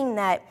thinking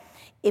that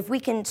if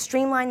we can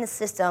streamline the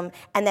system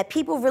and that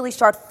people really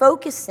start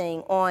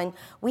focusing on,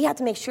 we have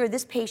to make sure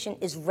this patient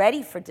is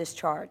ready for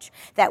discharge,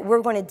 that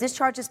we're going to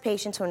discharge this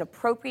patient to an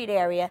appropriate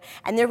area,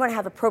 and they're going to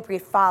have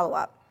appropriate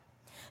follow-up.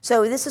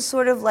 So this is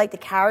sort of like the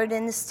carrot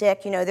and the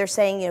stick. They're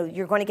saying,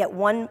 you're going to get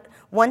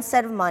one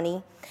set of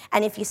money,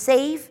 and if you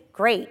save,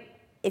 great.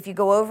 If you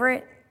go over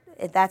it,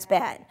 that's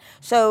bad.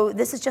 So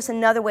this is just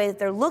another way that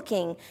they're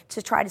looking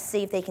to try to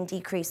see if they can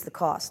decrease the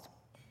cost.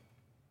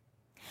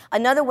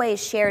 Another way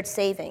is shared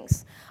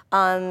savings.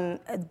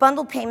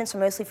 Bundled payments are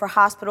mostly for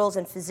hospitals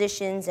and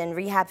physicians and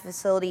rehab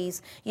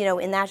facilities,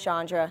 in that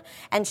genre.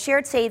 And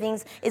shared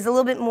savings is a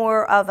little bit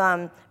more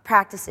of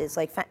practices,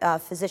 like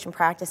physician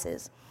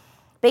practices.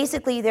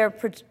 Basically, they're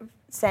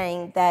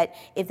saying that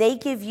if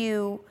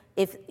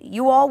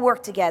you all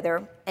work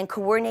together and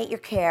coordinate your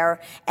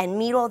care and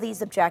meet all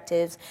these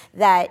objectives,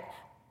 that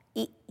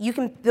you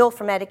can bill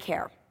for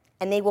Medicare,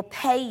 and they will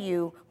pay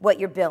you what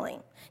you're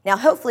billing. Now,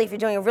 hopefully, if you're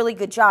doing a really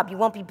good job, you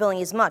won't be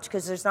billing as much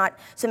because there's not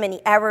so many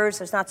errors,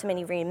 there's not so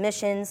many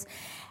readmissions.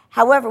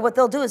 However, what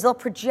they'll do is they'll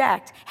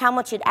project how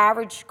much it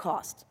average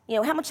cost.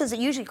 How much does it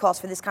usually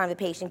cost for this kind of a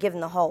patient given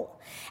the whole?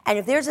 And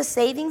if there's a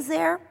savings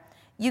there,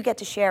 you get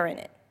to share in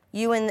it.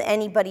 you and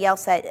anybody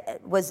else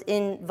that was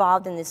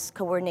involved in this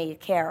coordinated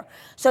care.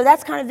 So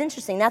that's kind of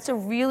interesting. That's a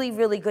really,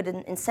 really good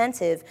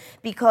incentive,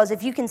 because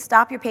if you can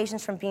stop your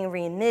patients from being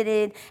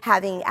readmitted,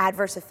 having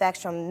adverse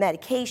effects from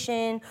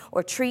medication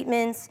or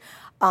treatments,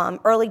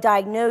 early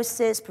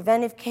diagnosis,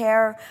 preventive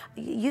care,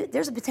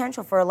 there's a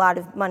potential for a lot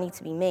of money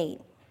to be made.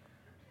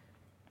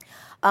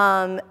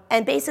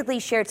 And basically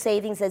shared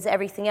savings as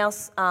everything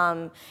else.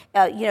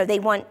 They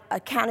want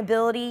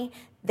accountability.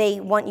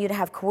 They want you to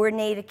have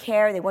coordinated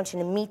care. They want you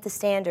to meet the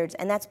standards.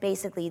 And that's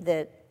basically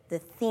the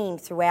theme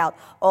throughout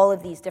all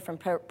of these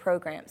different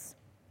programs.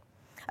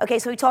 Okay,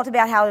 so we talked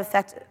about how it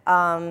affects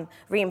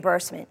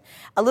reimbursement.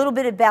 A little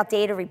bit about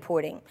data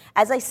reporting.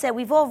 As I said,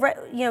 we've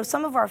already,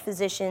 some of our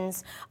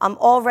physicians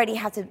already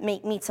have to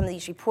meet some of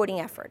these reporting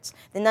efforts.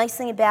 The nice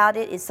thing about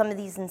it is some of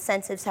these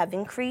incentives have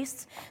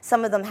increased,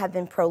 some of them have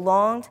been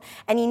prolonged,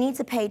 and you need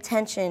to pay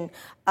attention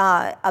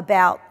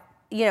about,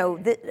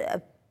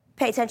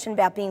 pay attention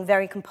about being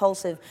very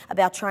compulsive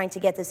about trying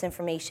to get this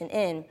information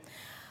in.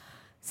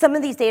 Some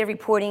of these data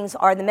reportings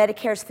are the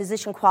Medicare's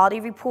physician quality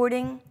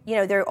reporting.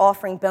 They're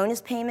offering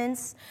bonus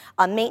payments,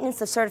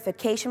 maintenance of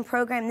certification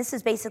program. This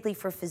is basically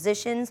for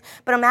physicians,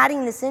 but I'm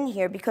adding this in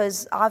here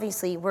because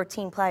obviously we're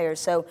team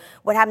players. So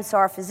what happens to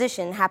our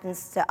physician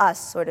happens to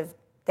us sort of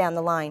down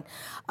the line.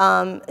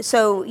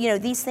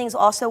 These things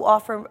also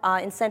offer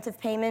incentive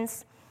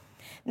payments.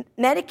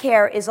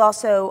 Medicare is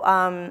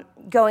also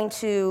going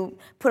to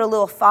put a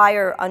little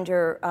fire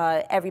under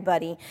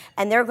everybody,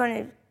 and they're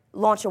going to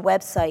launch a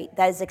website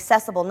that is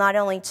accessible not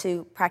only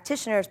to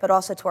practitioners but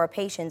also to our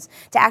patients,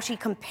 to actually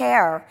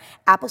compare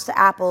apples to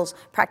apples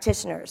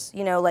practitioners.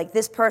 Like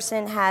this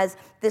person has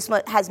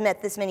met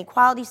this many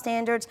quality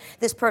standards,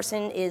 this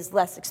person is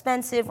less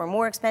expensive or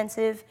more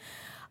expensive.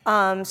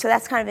 So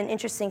that's kind of an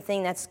interesting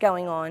thing that's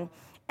going on.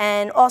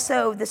 And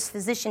also this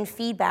physician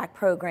feedback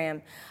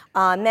program.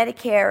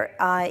 Medicare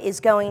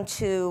is going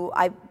to,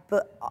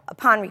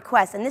 upon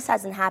request, and this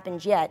hasn't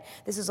happened yet,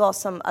 this is all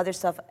some other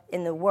stuff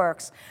in the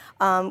works,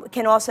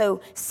 can also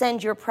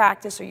send your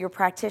practice or your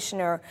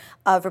practitioner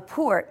a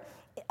report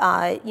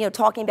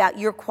talking about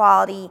your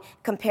quality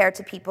compared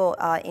to people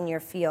in your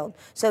field.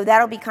 So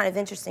that'll be kind of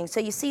interesting. So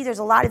you see there's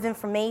a lot of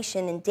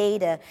information and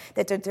data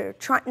that they're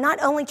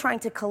not only trying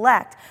to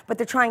collect, but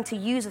they're trying to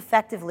use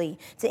effectively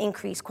to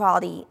increase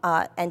quality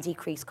and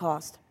decrease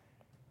cost.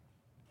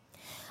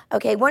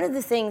 Okay, one of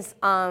the things,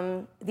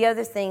 the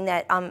other thing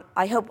that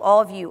I hope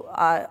all of you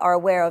are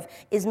aware of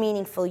is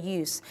meaningful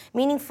use.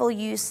 Meaningful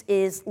use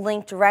is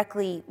linked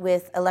directly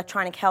with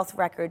electronic health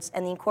records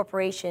and the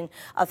incorporation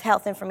of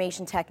health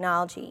information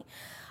technology.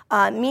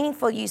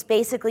 Meaningful use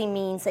basically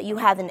means that you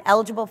have an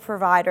eligible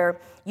provider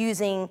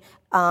using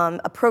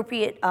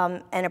appropriate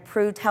and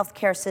approved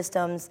healthcare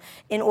systems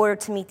in order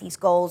to meet these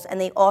goals,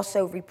 and they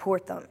also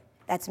report them.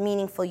 That's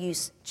meaningful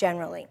use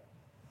generally.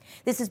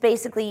 This is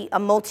basically a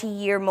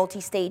multi-year,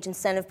 multi-stage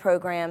incentive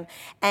program,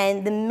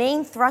 and the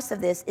main thrust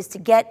of this is to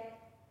get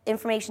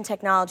information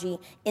technology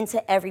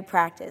into every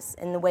practice,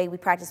 in the way we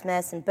practice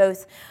medicine,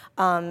 both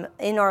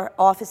in our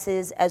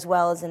offices as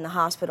well as in the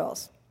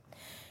hospitals.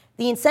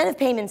 The incentive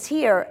payments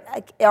here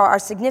are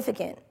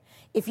significant.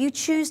 If you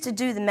choose to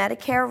do the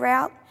Medicare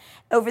route,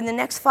 over the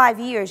next 5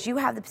 years, you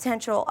have the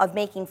potential of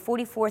making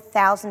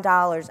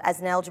 $44,000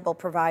 as an eligible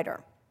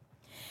provider.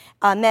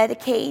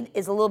 Medicaid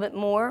is a little bit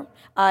more.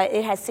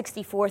 It has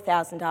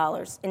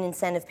 $64,000 in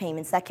incentive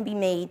payments that can be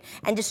made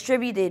and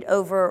distributed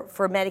over,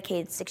 for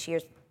Medicaid, 6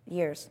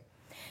 years.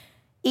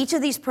 Each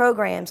of these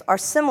programs are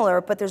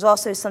similar, but there's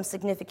also some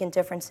significant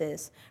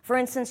differences. For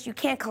instance, you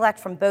can't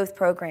collect from both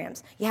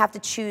programs. You have to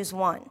choose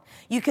one.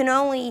 You can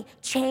only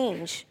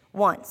change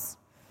once.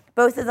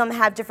 Both of them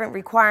have different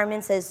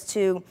requirements as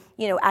to,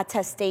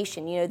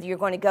 attestation. You're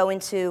going to go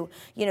into,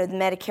 the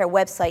Medicare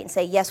website and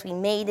say, yes, we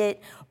made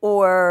it,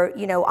 or,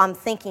 I'm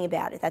thinking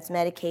about it. That's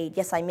Medicaid.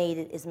 Yes, I made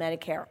it is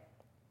Medicare.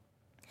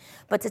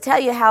 But to tell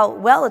you how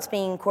well it's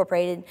being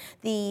incorporated,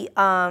 the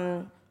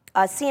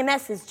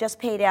CMS has just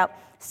paid out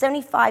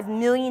 $75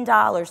 million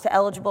to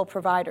eligible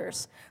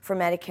providers for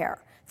Medicare.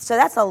 So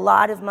that's a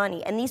lot of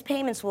money, and these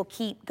payments will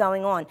keep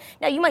going on.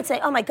 Now, you might say,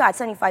 oh my God,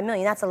 $75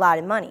 million, that's a lot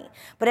of money.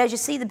 But as you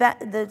see,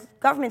 the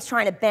government's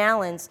trying to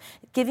balance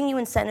giving you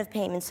incentive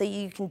payments so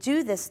you can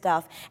do this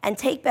stuff and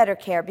take better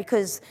care,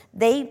 because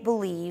they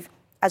believe,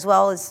 as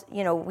well as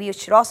we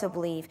should also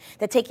believe,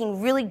 that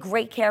taking really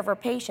great care of our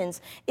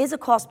patients is a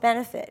cost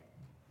benefit.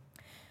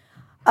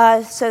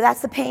 So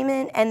that's the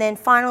payment, and then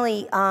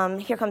finally,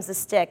 here comes the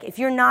stick. If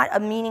you're not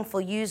a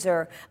meaningful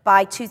user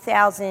by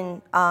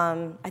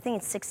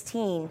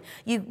 2016,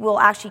 you will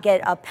actually get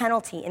a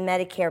penalty in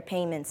Medicare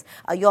payments.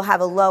 You'll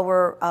have a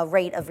lower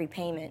rate of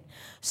repayment.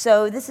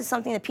 So this is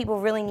something that people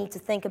really need to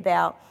think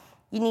about.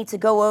 You need to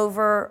go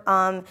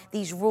over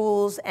these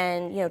rules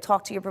and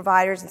talk to your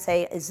providers and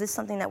say, is this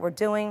something that we're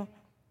doing?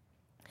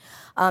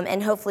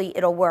 And hopefully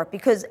it'll work,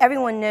 because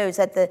everyone knows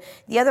that the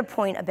other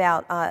point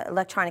about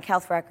electronic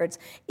health records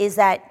is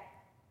that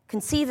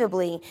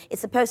conceivably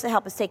it's supposed to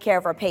help us take care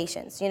of our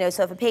patients.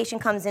 So if a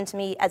patient comes into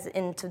me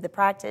into the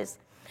practice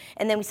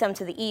and then we send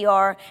them to the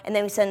ER, and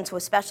then we send them to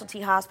a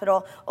specialty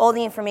hospital. All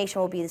the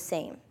information will be the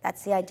same.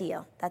 That's the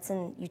ideal. That's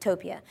in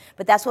utopia.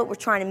 But that's what we're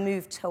trying to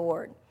move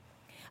toward.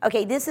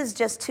 Okay, this is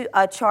just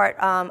a chart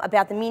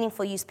about the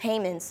meaningful use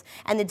payments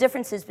and the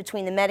differences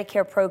between the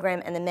Medicare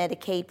program and the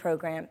Medicaid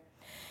program.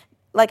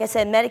 Like I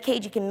said,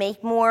 Medicaid, you can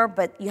make more,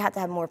 but you have to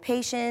have more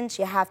patients.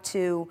 You have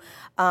to,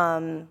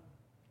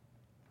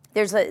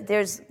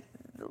 there's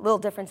little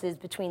differences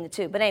between the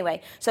two. But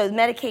anyway, so the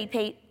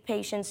Medicaid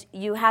patients,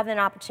 you have an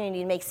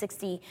opportunity to make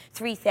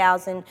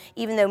 $63,000,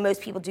 even though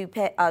most people do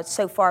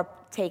so far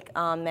take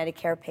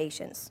Medicare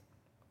patients.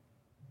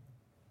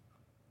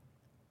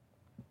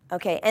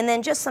 Okay, and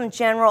then just some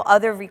general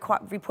other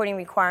reporting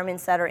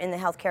requirements that are in the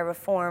healthcare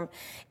reform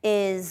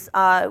is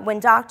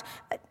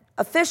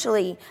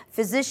officially,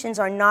 physicians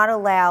are not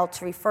allowed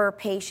to refer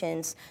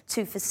patients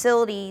to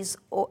facilities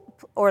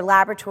or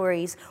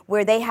laboratories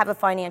where they have a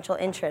financial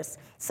interest,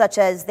 such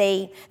as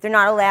they're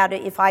not allowed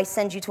to, if I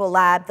send you to a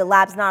lab, the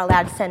lab's not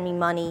allowed to send me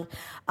money.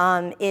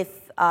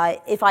 If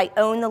I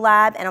own the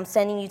lab and I'm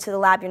sending you to the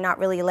lab, you're not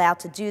really allowed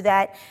to do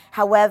that.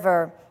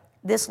 However,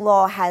 this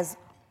law has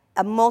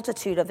a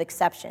multitude of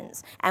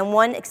exceptions, and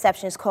one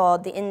exception is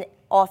called the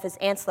in-office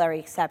ancillary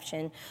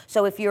exception.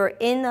 So if you're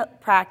in the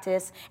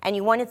practice and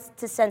you wanted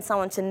to send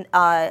someone to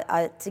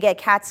get a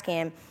CAT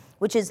scan,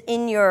 which is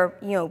in your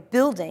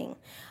building,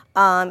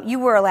 you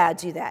were allowed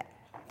to do that.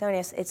 Don't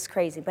ask, it's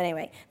crazy, but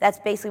anyway, that's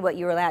basically what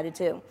you were allowed to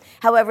do.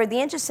 However, the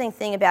interesting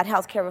thing about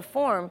healthcare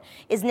reform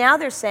is now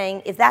they're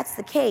saying if that's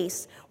the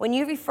case, when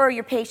you refer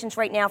your patients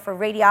right now for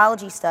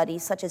radiology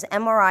studies such as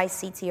MRI,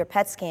 CT, or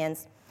PET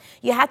scans,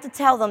 you have to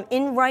tell them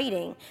in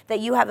writing that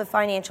you have a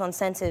financial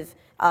incentive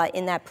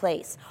in that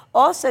place.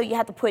 Also, you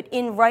have to put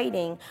in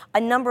writing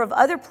a number of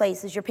other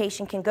places your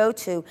patient can go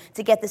to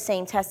get the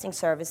same testing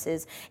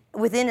services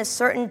within a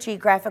certain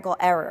geographical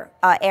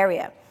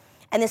area.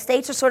 And the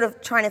states are sort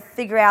of trying to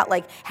figure out,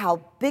 like,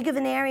 how big of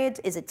an area,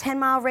 is it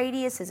 10-mile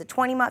radius, is it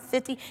 20-mile,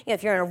 50?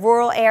 If you're in a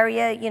rural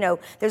area,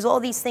 there's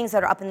all these things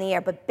that are up in the air.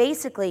 But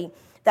basically,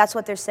 that's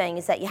what they're saying,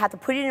 is that you have to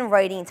put it in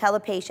writing and tell the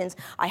patients,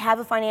 I have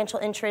a financial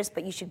interest,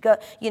 but you should go,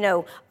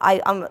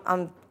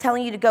 I'm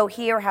telling you to go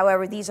here,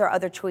 however, these are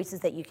other choices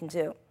that you can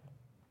do.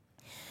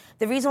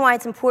 The reason why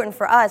it's important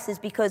for us is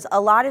because a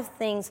lot of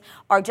things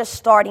are just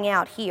starting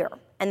out here,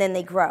 and then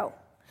they grow.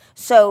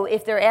 So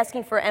if they're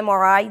asking for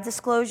MRI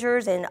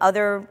disclosures and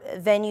other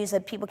venues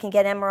that people can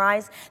get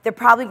MRIs, they're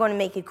probably going to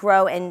make it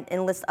grow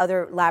and list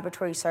other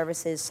laboratory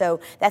services.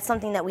 So that's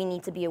something that we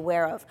need to be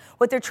aware of.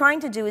 What they're trying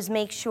to do is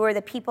make sure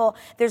that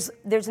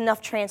there's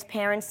enough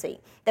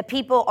transparency, that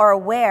people are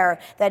aware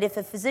that if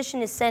a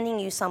physician is sending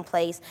you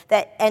someplace,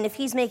 and if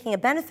he's making a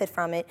benefit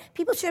from it,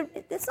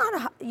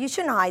 you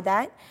shouldn't hide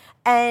that.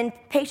 And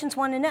patients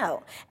want to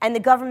know. And the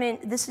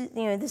government, this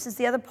is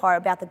the other part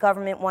about the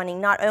government wanting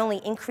not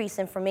only increased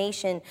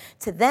information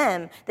to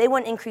them, they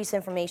want increased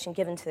information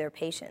given to their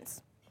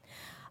patients.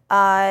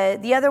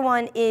 The other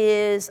one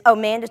is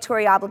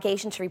mandatory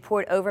obligation to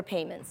report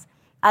overpayments.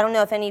 I don't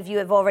know if any of you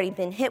have already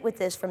been hit with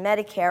this for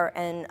Medicare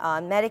and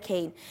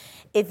Medicaid.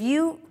 If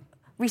you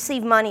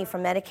receive money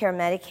from Medicare and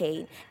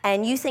Medicaid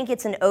and you think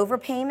it's an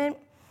overpayment,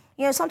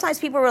 sometimes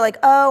people are like,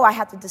 oh, I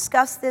have to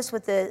discuss this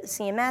with the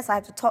CMS, I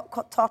have to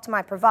talk to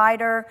my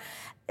provider.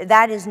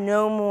 That is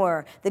no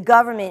more. The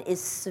government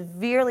is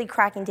severely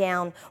cracking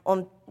down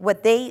on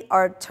what they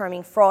are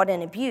terming fraud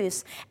and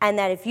abuse, and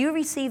that if you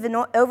receive an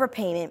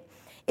overpayment,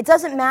 it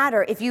doesn't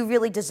matter if you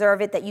really deserve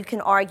it, that you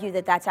can argue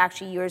that that's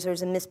actually yours or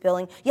there's a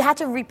misbilling. You have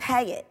to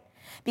repay it.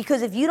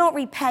 Because if you don't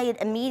repay it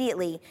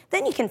immediately,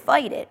 then you can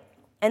fight it,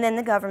 and then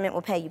the government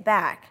will pay you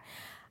back,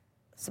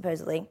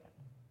 supposedly.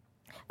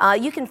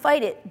 You can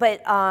fight it,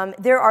 but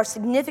there are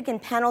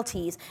significant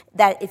penalties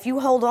that if you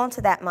hold on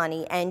to that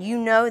money and you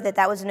know that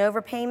that was an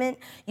overpayment,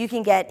 you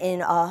can get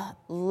in a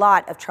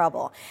lot of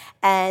trouble.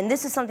 And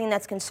this is something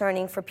that's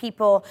concerning for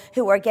people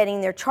who are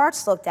getting their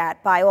charts looked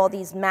at by all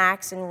these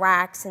MACs and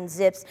RACs and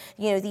ZIPs,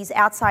 these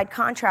outside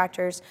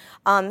contractors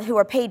who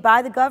are paid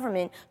by the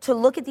government to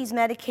look at these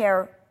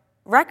Medicare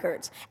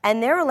records,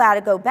 and they're allowed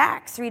to go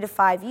back 3 to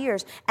 5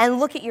 years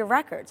and look at your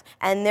records,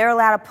 and they're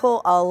allowed to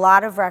pull a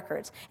lot of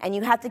records, and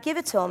you have to give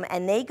it to them,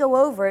 and they go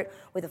over it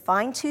with a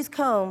fine-tooth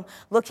comb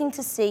looking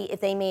to see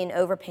if they made an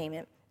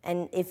overpayment.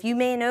 And if you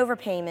made an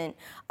overpayment,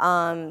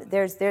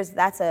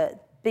 that's a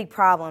big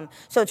problem.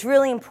 So it's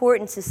really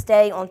important to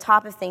stay on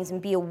top of things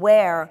and be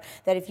aware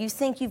that if you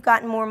think you've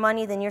gotten more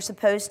money than you're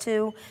supposed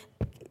to,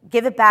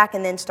 give it back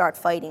and then start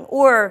fighting.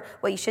 Or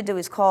what you should do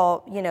is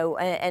call,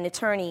 an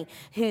attorney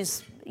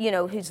who's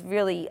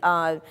really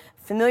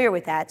familiar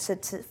with that,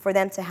 for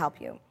them to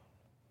help you.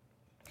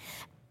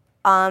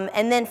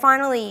 And then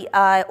finally,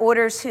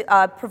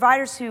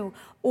 providers who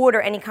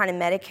order any kind of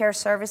Medicare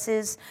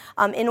services,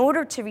 in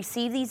order to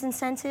receive these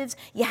incentives,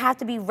 you have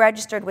to be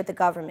registered with the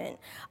government.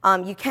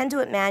 You can do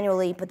it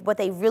manually, but what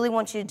they really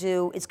want you to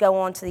do is go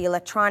on to the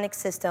electronic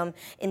system,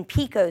 in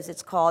PICOs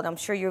it's called. I'm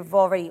sure you've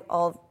already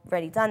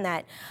done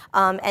that.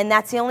 And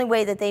that's the only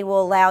way that they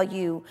will allow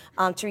you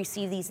to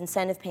receive these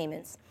incentive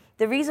payments.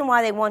 The reason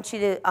why they want you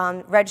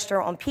to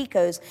register on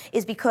PICOs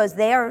is because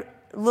they are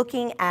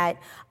looking at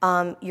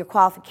your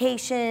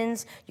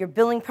qualifications, your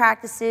billing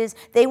practices.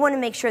 They want to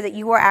make sure that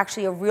you are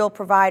actually a real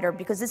provider,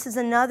 because this is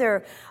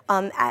another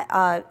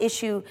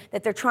issue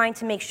that they're trying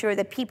to make sure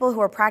that people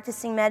who are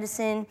practicing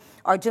medicine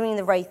are doing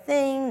the right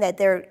thing, that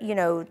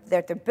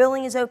that their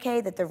billing is okay,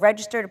 that they're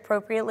registered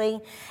appropriately,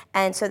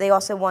 and so they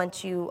also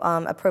want you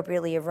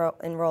appropriately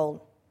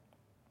enrolled.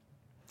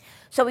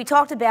 So we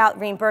talked about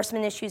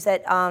reimbursement issues,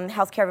 that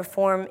healthcare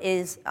reform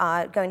is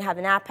going to have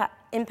an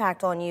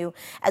impact on you,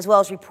 as well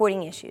as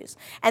reporting issues.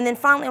 And then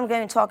finally, I'm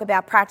going to talk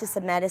about practice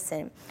of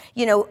medicine.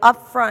 You know,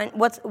 up front,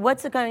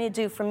 what's it going to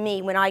do for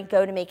me when I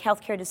go to make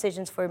healthcare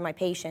decisions for my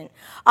patient?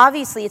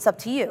 Obviously, it's up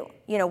to you.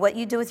 You know, what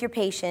you do with your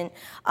patient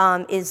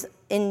is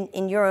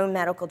in your own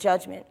medical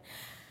judgment.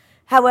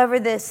 However,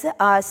 this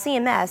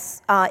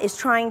CMS is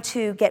trying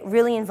to get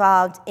really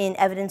involved in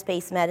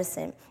evidence-based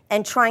medicine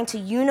and trying to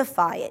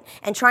unify it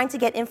and trying to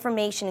get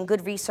information and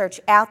good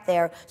research out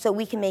there so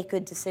we can make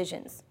good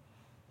decisions.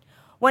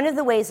 One of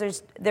the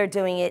ways they're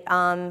doing it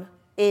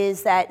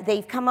is that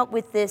they've come up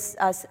with this,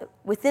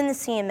 within the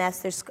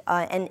CMS, there's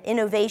an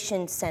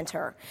innovation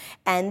center.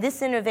 And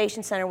this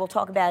innovation center, we'll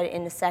talk about it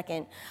in a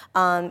second,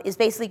 is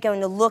basically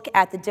going to look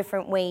at the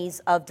different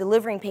ways of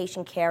delivering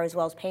patient care as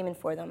well as payment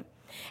for them.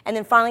 And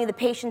then finally, the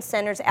Patient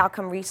Centers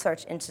Outcome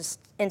Research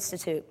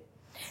Institute.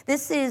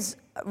 This is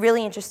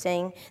really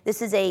interesting.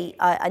 This is a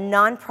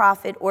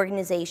nonprofit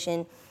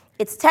organization.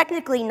 It's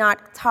technically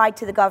not tied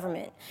to the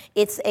government.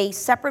 It's a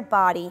separate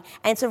body,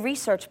 and it's a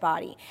research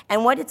body.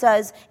 And what it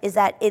does is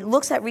that it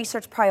looks at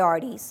research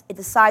priorities. It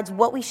decides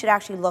what we should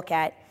actually look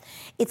at.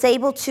 It's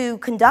able to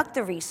conduct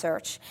the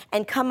research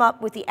and come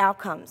up with the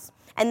outcomes,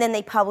 and then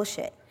they publish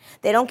it.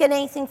 They don't get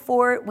anything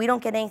for it. We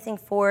don't get anything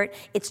for it.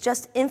 It's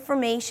just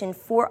information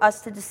for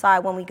us to decide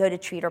when we go to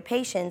treat our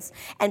patients,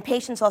 and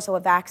patients also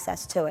have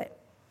access to it.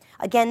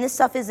 Again, this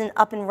stuff isn't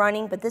up and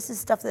running, but this is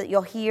stuff that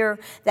you'll hear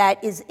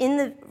that is in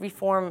the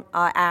Reform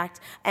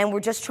Act, and we're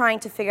just trying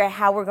to figure out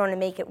how we're going to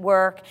make it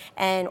work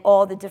and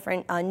all the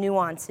different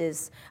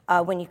nuances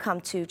when you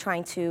come to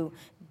trying to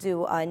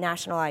do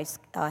nationalized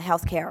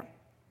health care.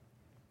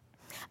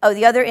 Oh,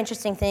 the other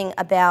interesting thing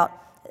about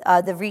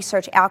the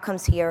research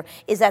outcomes here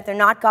is that they're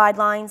not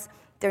guidelines,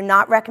 they're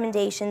not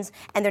recommendations,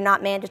 and they're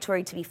not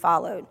mandatory to be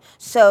followed.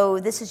 So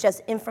this is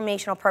just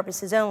informational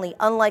purposes only,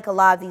 unlike a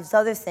lot of these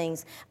other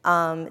things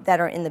that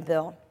are in the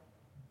bill.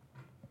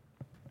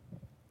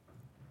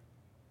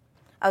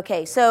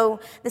 Okay, so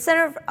the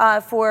Center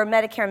for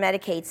Medicare and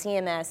Medicaid,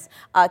 CMS,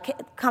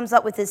 comes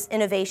up with this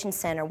innovation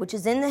center, which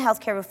is in the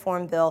healthcare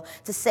reform bill,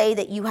 to say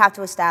that you have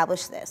to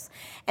establish this.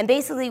 And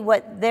basically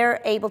what they're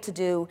able to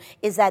do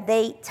is that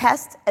they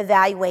test,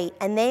 evaluate,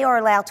 and they are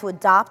allowed to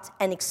adopt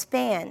and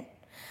expand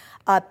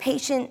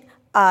patient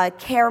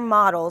care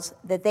models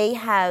that they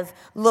have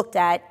looked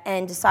at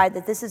and decide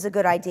that this is a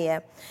good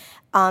idea.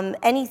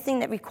 Anything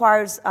that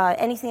requires,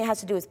 anything that has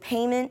to do with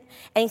payment,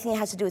 anything that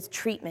has to do with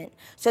treatment.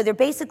 So they're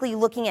basically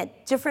looking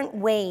at different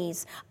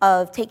ways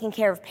of taking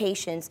care of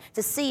patients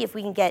to see if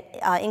we can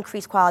get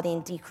increased quality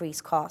and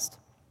decreased cost.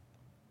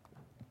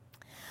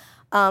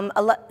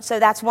 So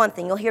that's one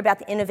thing. You'll hear about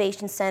the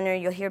Innovation Center,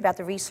 you'll hear about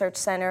the Research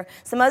Center.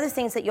 Some other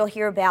things that you'll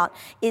hear about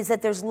is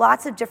that there's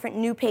lots of different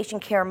new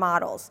patient care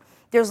models.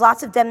 There's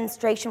lots of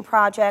demonstration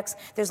projects,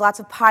 there's lots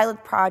of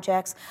pilot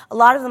projects. A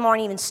lot of them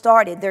aren't even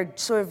started. They're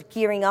sort of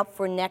gearing up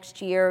for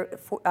next year,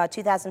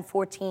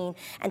 2014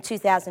 and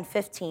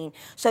 2015.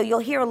 So you'll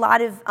hear a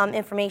lot of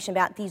information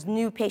about these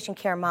new patient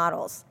care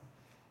models.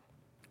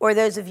 Or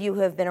those of you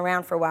who have been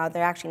around for a while,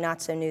 they're actually not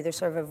so new. They're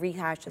sort of a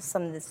rehash of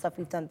some of the stuff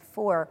we've done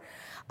before.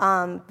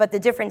 But the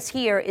difference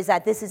here is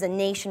that this is a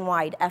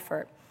nationwide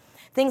effort.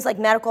 Things like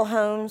medical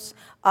homes,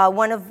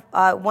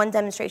 one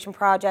demonstration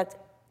project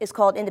is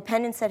called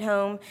Independence at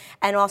Home,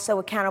 and also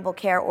accountable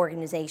care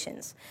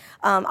organizations.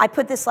 I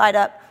put this slide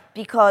up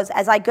because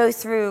as I go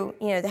through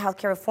the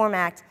Healthcare Reform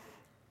Act,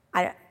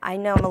 I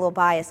know I'm a little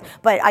biased,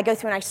 but I go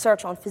through and I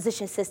search on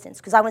physician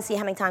assistants because I want to see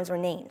how many times we're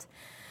named.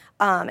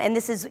 And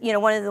this is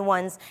one of the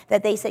ones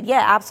that they said,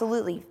 yeah,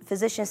 absolutely,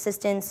 physician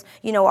assistants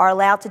are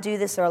allowed to do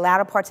this, are allowed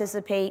to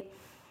participate.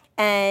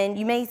 And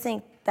you may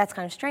think that's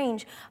kind of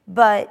strange,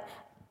 but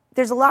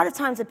there's a lot of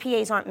times that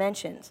PAs aren't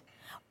mentioned.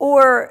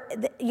 Or,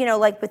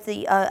 like with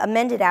the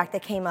amended act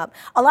that came up,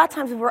 a lot of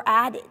times we were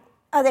added.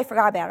 Oh, they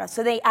forgot about us,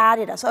 so they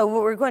added us. Oh,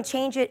 we're going to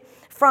change it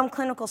from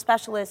clinical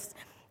specialists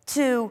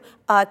to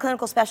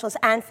clinical specialists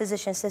and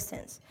physician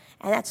assistants.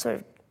 And that sort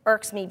of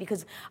irks me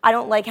because I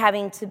don't like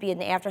having to be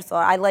an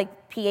afterthought. I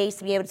like PAs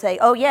to be able to say,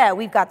 oh yeah,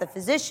 we've got the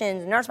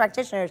physicians, nurse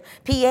practitioners,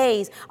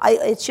 PAs.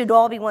 It should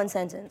all be one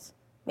sentence.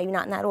 Maybe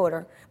not in that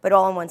order, but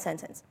all in one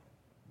sentence.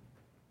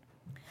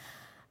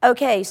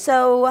 Okay,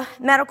 so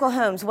medical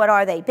homes, what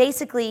are they?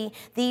 Basically,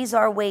 these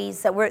are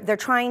ways that they're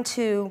trying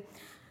to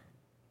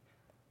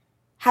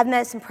have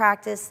medicine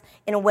practice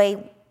in a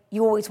way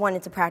you always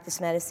wanted to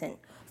practice medicine.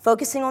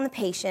 Focusing on the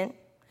patient,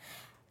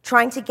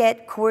 trying to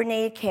get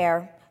coordinated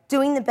care,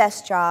 doing the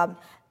best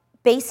job,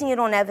 basing it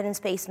on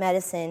evidence-based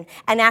medicine,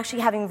 and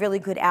actually having really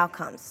good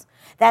outcomes.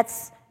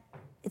 That's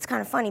it's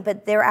kind of funny,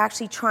 but they're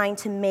actually trying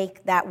to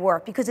make that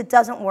work because it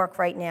doesn't work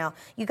right now.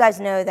 You guys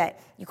know that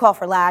you call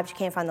for labs, you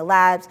can't find the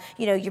labs.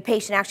 You know, your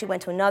patient actually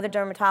went to another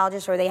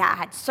dermatologist or they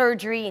had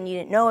surgery and you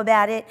didn't know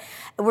about it.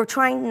 We're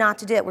trying not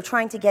to do it. We're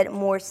trying to get it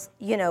more,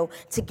 you know,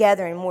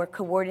 together and more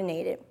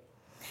coordinated.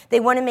 They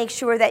want to make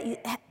sure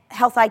that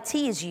health IT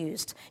is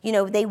used. You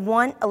know, they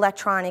want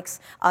electronics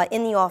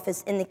in the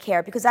office, in the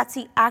care, because that's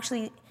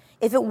actually,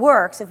 if it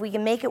works, if we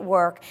can make it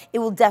work, it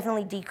will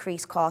definitely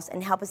decrease costs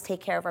and help us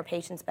take care of our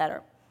patients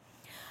better.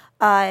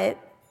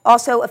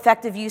 Also,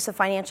 effective use of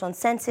financial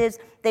incentives.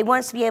 They want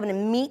us to be able to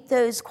meet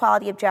those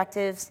quality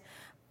objectives.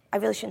 I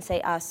really shouldn't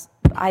say us.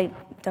 I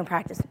don't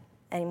practice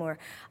anymore.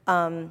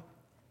 So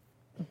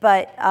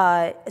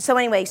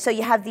anyway, so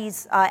you have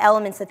these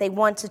elements that they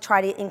want to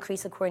try to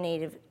increase the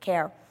coordinated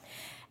care.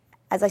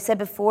 As I said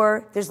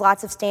before, there's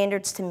lots of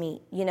standards to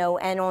meet, you know,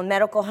 and on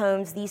medical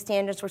homes, these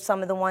standards were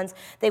some of the ones.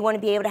 They want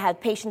to be able to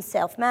have patient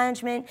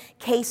self-management,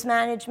 case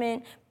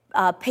management,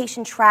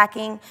 patient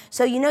tracking.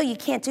 So you know you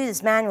can't do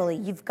this manually.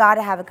 You've got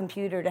to have a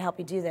computer to help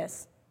you do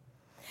this.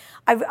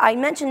 I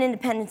mentioned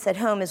Independence at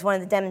Home as one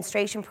of the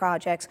demonstration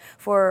projects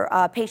for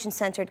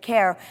patient-centered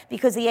care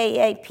because the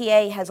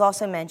AAPA has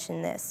also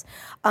mentioned this.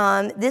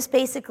 This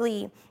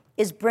basically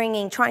is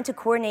trying to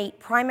coordinate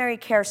primary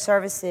care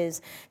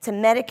services to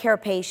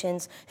Medicare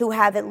patients who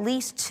have at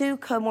least 2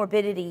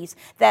 comorbidities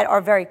that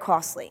are very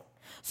costly.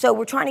 So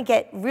we're trying to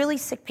get really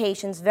sick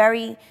patients,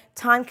 very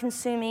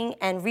time-consuming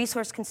and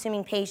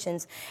resource-consuming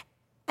patients,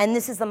 and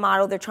this is the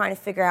model they're trying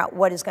to figure out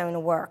what is going to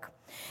work.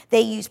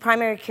 They use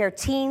primary care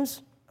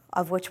teams,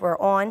 of which we're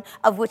on,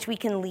 of which we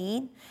can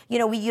lead. You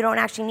know, you don't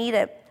actually need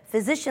a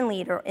physician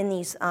leader in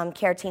these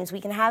care teams. We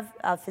can have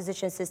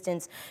physician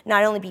assistants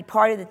not only be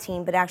part of the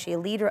team, but actually a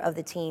leader of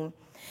the team.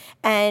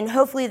 And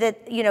hopefully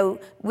that, you know,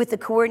 with the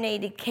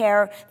coordinated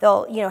care,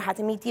 they'll, you know, have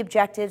to meet the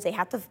objectives. They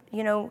have to,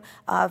 you know,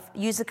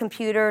 use the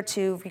computer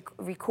to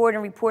record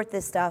and report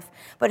this stuff.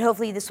 But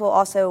hopefully this will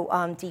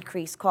also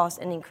decrease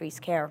cost and increase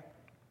care.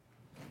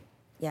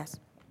 Yes.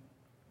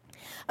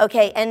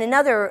 Okay, and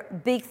another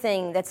big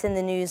thing that's in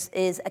the news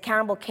is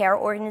accountable care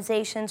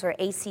organizations, or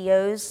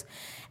ACOs.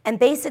 And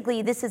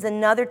basically, this is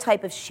another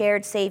type of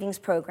shared savings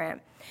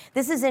program.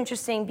 This is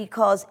interesting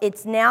because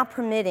it's now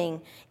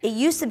permitting, it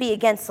used to be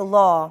against the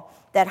law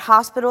that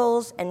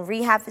hospitals and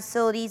rehab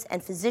facilities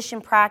and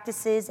physician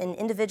practices and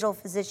individual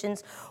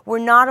physicians were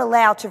not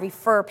allowed to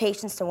refer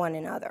patients to one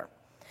another.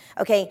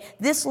 Okay,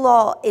 this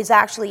law is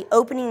actually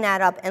opening that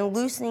up and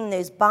loosening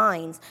those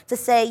binds to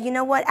say, you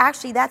know what,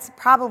 actually that's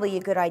probably a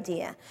good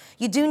idea.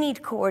 You do need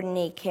to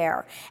coordinate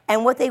care.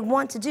 And what they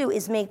want to do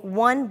is make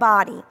one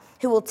body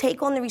who will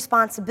take on the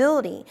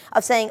responsibility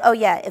of saying, oh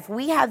yeah, if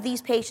we have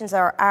these patients that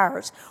are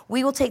ours,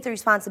 we will take the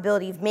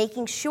responsibility of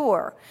making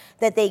sure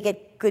that they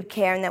get good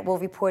care and that we'll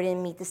report in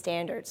and meet the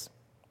standards.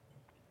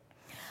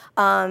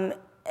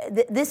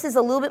 This is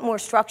a little bit more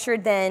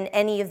structured than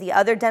any of the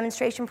other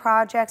demonstration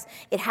projects.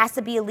 It has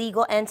to be a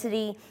legal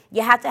entity.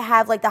 You have to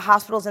have like the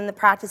hospitals and the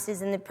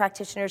practices and the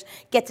practitioners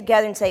get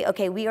together and say,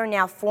 okay, we are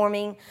now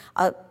forming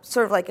a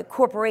sort of like a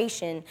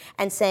corporation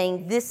and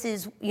saying this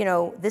is, you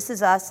know, this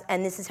is us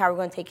and this is how we're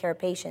going to take care of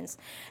patients.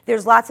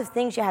 There's lots of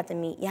things you have to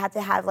meet. You have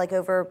to have like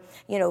over,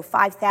 you know,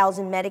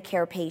 5,000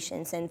 Medicare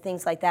patients and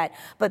things like that.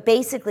 But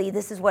basically,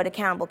 this is what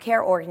accountable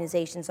care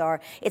organizations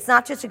are. It's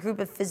not just a group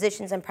of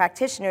physicians and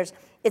practitioners.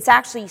 It's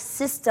actually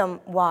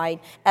system-wide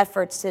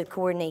efforts to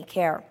coordinate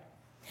care.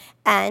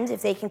 And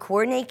if they can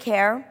coordinate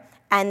care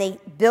and they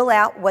bill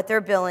out what they're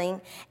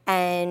billing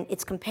and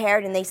it's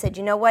compared and they said,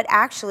 you know what,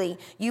 actually,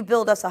 you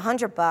billed us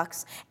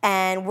 $100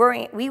 and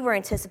we were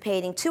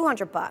anticipating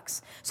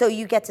 $200. So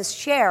you get to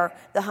share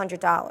the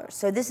 $100.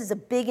 So this is a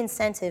big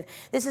incentive.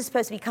 This is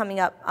supposed to be coming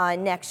up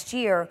next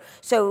year.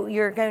 So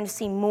you're going to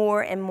see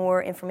more and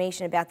more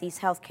information about these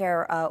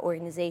healthcare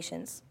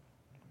organizations.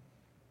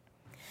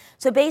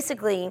 So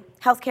basically,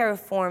 healthcare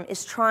reform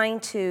is trying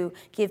to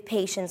give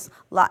patients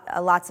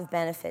lots of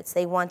benefits.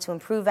 They want to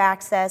improve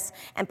access,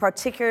 and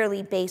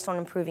particularly based on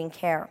improving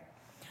care.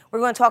 We're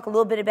going to talk a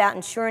little bit about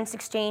insurance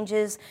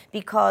exchanges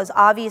because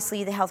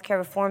obviously the healthcare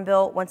reform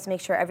bill wants to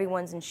make sure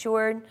everyone's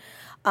insured.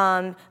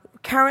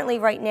 Currently,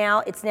 right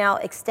now, it's now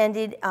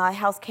extended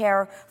health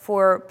care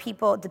for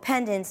people,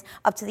 dependents,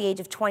 up to the age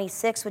of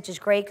 26, which is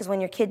great because when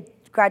your kid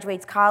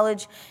graduates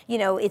college, you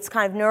know, it's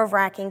kind of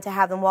nerve-wracking to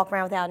have them walk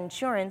around without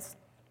insurance.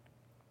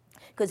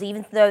 Because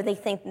even though they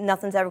think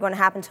nothing's ever going to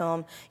happen to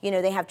them, you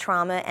know, they have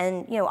trauma,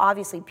 and, you know,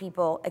 obviously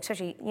people,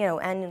 especially, you know,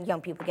 and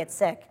young people get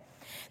sick.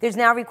 There's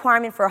now a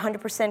requirement for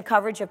 100%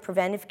 coverage of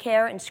preventive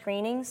care and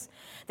screenings.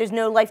 There's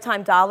no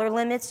lifetime dollar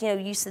limits. You know,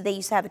 they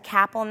used to have a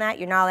cap on that.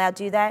 You're not allowed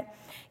to do that.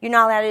 You're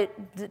not allowed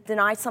to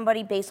deny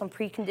somebody based on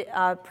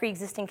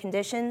pre-existing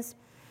conditions.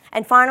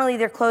 And finally,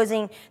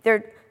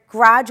 they're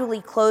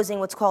gradually closing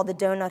what's called the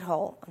donut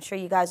hole. I'm sure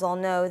you guys all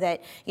know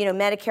that, you know,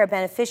 Medicare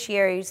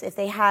beneficiaries, if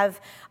they have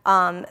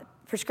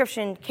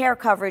prescription care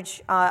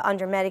coverage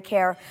under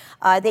Medicare,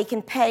 they can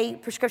pay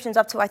prescriptions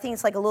up to, I think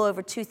it's like a little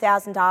over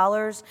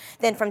 $2,000.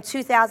 Then from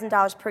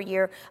 $2,000 per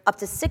year up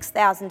to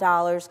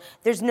 $6,000,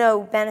 there's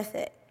no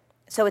benefit.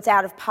 So it's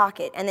out of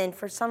pocket. And then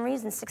for some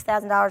reason,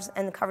 $6,000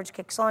 and the coverage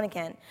kicks on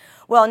again.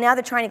 Well, now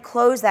they're trying to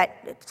close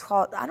that,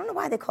 I don't know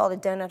why they call it a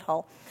donut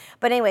hole.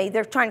 But anyway,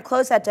 they're trying to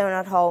close that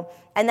donut hole.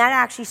 And that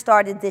actually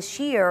started this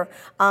year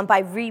by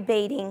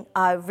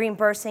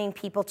reimbursing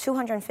people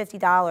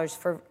 $250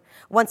 for,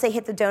 once they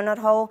hit the donut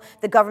hole,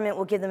 the government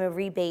will give them a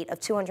rebate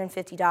of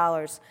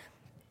 $250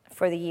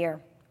 for the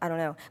year. I don't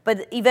know.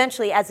 But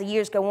eventually, as the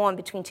years go on,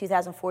 between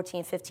 2014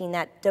 and 15,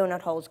 that donut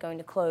hole is going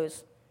to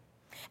close.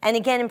 And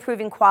again,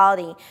 improving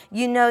quality.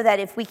 You know that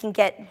if we can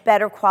get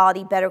better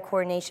quality, better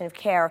coordination of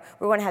care,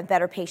 we're going to have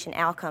better patient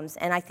outcomes.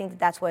 And I think that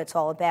that's what it's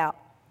all about.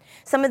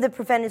 Some of the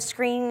preventive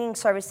screening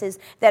services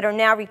that are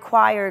now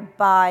required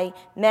by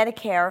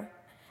Medicare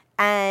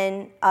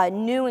and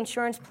new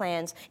insurance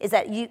plans is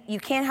that you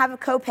can't have a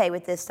copay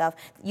with this stuff.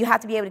 You have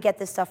to be able to get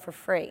this stuff for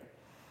free.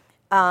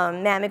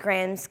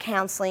 Mammograms,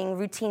 counseling,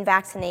 routine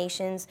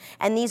vaccinations,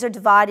 and these are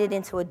divided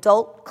into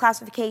adult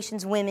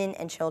classifications, women,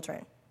 and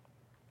children.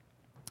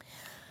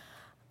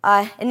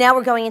 And now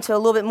we're going into a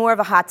little bit more of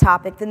a hot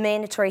topic, the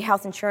mandatory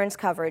health insurance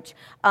coverage.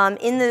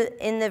 In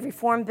the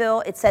reform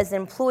bill, it says that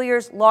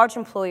employers, large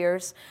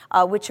employers,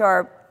 which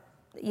are,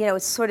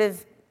 it's sort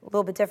of a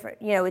little bit different,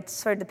 it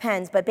sort of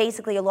depends, but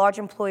basically a large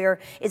employer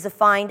is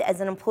defined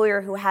as an employer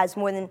who has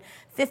more than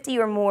 50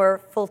 or more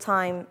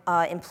full-time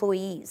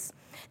employees.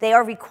 They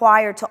are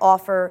required to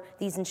offer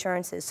these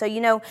insurances.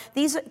 So,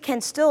 these can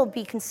still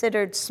be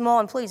considered small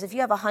employees. If you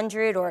have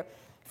 100 or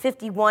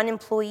 51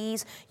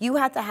 employees, you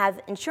have to have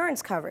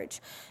insurance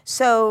coverage.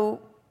 So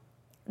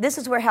this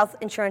is where health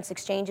insurance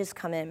exchanges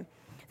come in.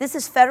 This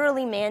is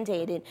federally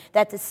mandated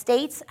that the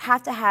states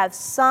have to have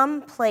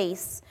some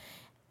place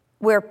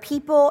where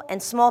people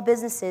and small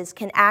businesses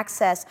can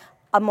access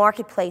a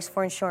marketplace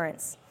for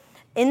insurance.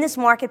 In this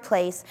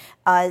marketplace,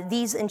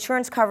 these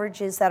insurance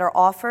coverages that are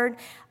offered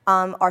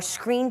are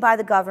screened by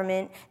the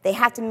government. They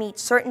have to meet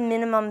certain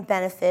minimum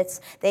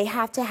benefits. They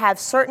have to have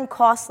certain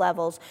cost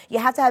levels. You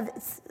have to have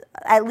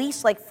at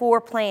least like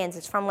 4 plans.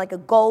 It's from like a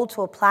gold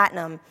to a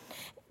platinum.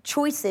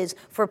 Choices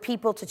for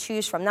people to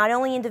choose from, not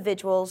only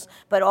individuals,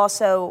 but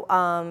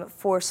also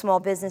for small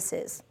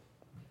businesses.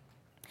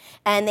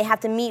 And they have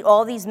to meet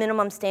all these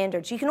minimum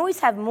standards. You can always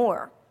have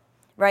more.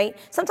 Right?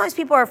 Sometimes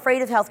people are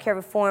afraid of healthcare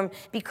reform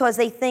because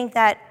they think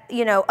that,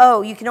 you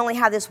can only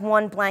have this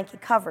one blanket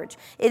coverage.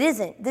 It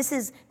isn't. This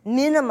is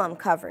minimum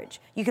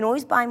coverage. You can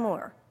always buy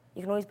more.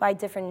 You can always buy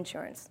different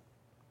insurance.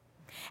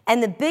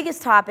 And the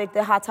biggest topic,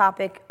 the hot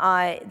topic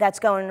that's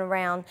going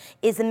around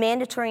is the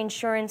mandatory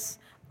insurance,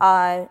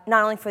 not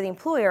only for the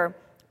employer,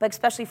 but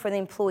especially for the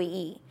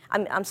employee.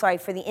 I'm sorry,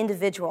 for the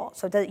individual,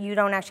 so that you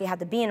don't actually have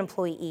to be an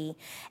employee.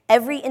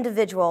 Every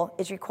individual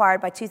is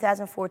required by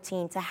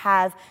 2014 to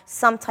have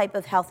some type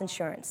of health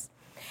insurance.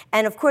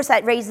 And of course,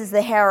 that raises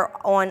the hair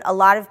on a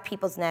lot of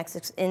people's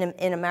necks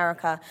in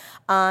America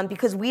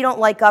because we don't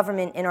like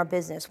government in our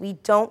business. We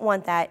don't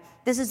want that.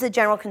 This is the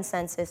general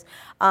consensus.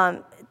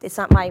 It's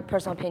not my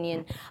personal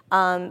opinion.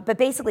 But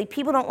basically,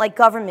 people don't like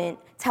government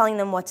telling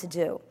them what to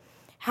do.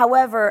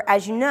 However,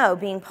 as you know,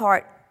 being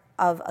part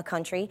of a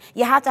country,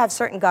 you have to have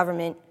certain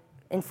government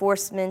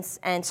enforcements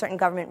and certain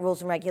government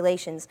rules and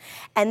regulations.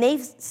 And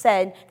they've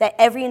said that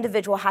every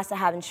individual has to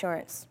have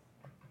insurance.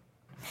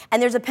 And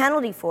there's a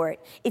penalty for it.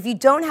 If you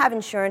don't have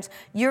insurance,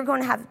 you're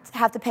going to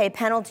have to pay a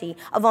penalty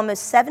of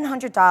almost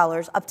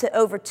 $700 up to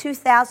over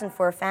 $2,000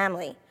 for a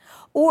family,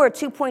 or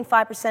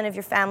 2.5% of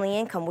your family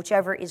income,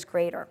 whichever is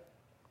greater.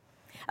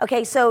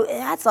 Okay, so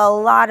that's a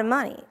lot of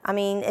money. I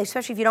mean,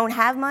 especially if you don't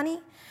have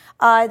money.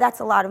 That's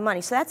a lot of money.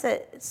 So that's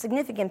a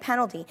significant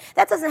penalty.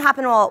 That doesn't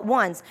happen all at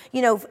once.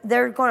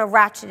 They're going to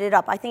ratchet it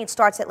up. I think it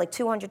starts at like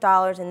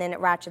 $200 and then it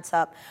ratchets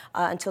up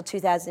until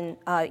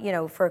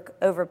 $2,000, for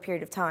over a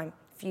period of time,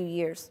 a few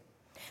years.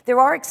 There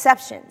are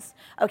exceptions.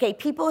 Okay,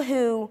 people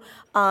who,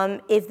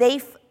 if they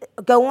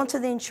go onto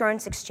the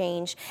insurance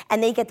exchange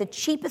and they get the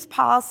cheapest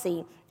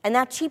policy, and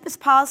that cheapest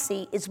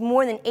policy is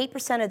more than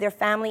 8% of their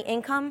family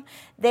income,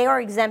 they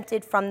are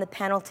exempted from the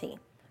penalty,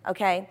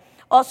 okay?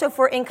 Also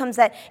for incomes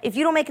that, if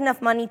you don't make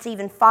enough money to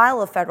even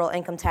file a federal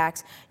income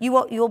tax, you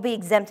will be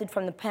exempted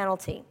from the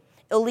penalty.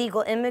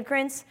 Illegal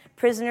immigrants,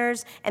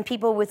 prisoners, and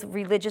people with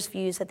religious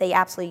views that they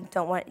absolutely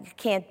don't want,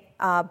 can't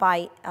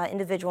buy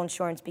individual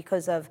insurance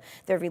because of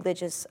their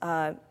religious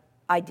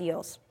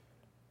ideals.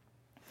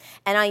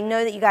 And I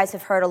know that you guys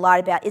have heard a lot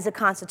about, is it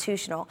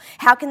constitutional?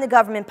 How can the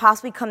government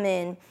possibly come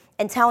in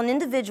and tell an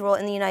individual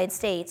in the United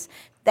States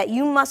that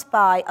you must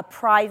buy a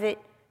product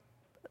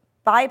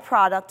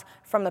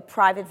from a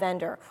private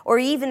vendor, or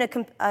even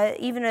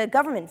a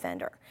government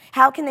vendor?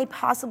 How can they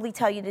possibly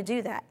tell you to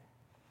do that?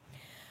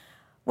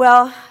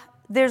 Well,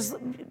 there's a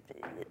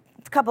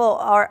couple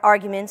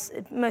arguments.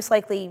 Most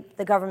likely,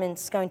 the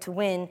government's going to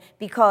win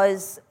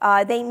because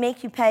they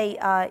make you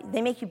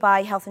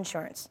buy health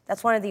insurance.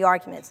 That's one of the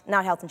arguments.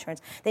 Not health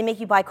insurance. They make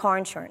you buy car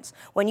insurance.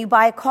 When you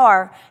buy a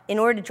car, in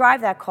order to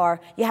drive that car,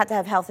 you have to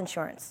have health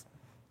insurance.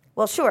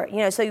 Well, sure,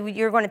 so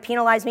you're going to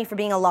penalize me for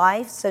being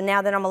alive, so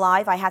now that I'm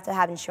alive, I have to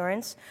have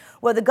insurance.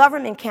 Well, the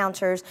government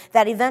counters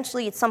that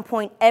eventually, at some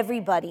point,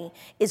 everybody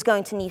is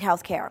going to need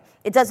health care.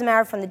 It doesn't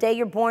matter from the day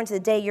you're born to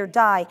the day you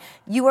die,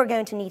 you are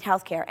going to need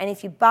health care. And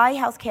if you buy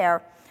health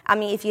care,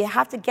 if you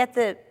have to get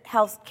the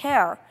health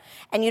care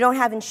and you don't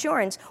have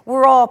insurance,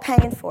 we're all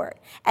paying for it.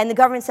 And the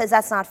government says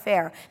that's not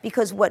fair,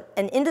 because what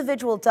an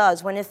individual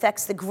does when it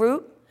affects the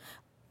group,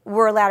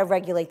 we're allowed to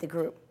regulate the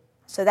group.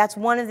 So that's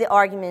one of the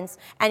arguments,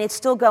 and it's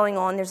still going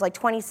on. There's like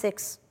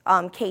 26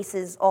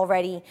 cases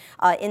already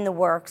in the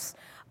works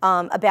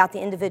about the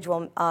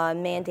individual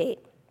mandate.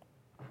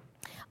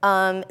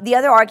 The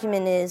other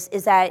argument is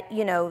that,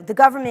 the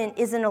government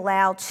isn't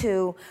allowed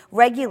to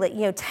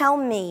regulate, tell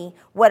me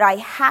what I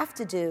have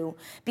to do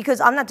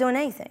because I'm not doing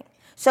anything.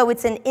 So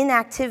it's an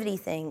inactivity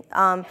thing.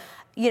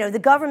 The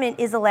government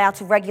is allowed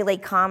to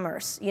regulate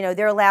commerce.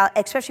 They're allowed,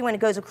 especially when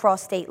it goes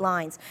across state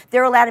lines.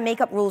 They're allowed to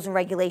make up rules and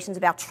regulations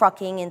about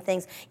trucking and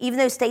things. Even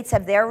though states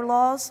have their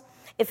laws,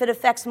 if it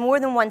affects more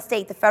than one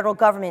state, the federal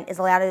government is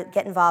allowed to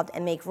get involved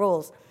and make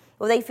rules.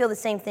 Well, they feel the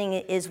same thing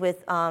is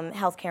with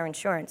health care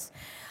insurance.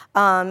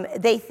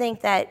 They think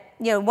that,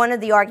 one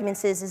of the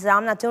arguments is that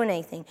I'm not doing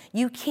anything.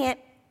 You can't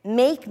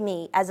make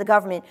me, as a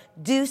government,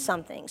 do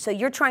something. So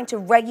you're trying to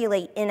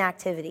regulate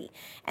inactivity.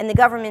 And the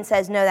government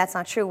says, no, that's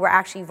not true. We're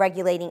actually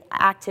regulating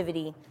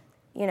activity.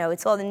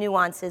 It's all the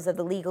nuances of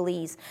the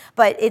legalese.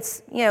 But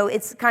it's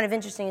kind of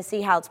interesting to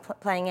see how it's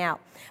playing out.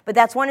 But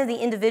that's one of the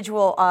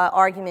individual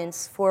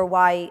arguments for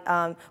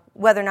why,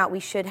 whether or not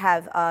we should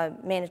have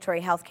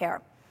mandatory health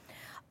care.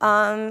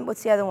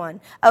 What's the other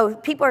one? Oh,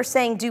 people are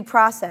saying due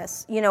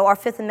process. Our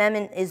Fifth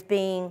Amendment is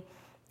being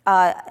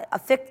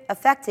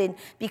affected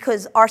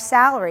because our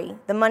salary,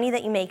 the money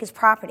that you make, is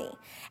property.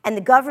 And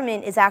the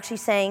government is actually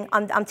saying,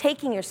 I'm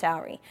taking your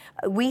salary.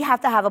 We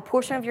have to have a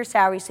portion of your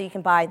salary so you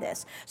can buy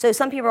this. So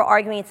some people are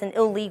arguing it's an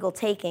illegal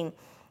taking,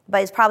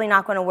 but it's probably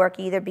not going to work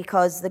either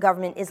because the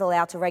government is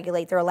allowed to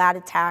regulate. They're allowed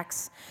to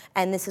tax,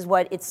 and this is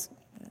what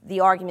the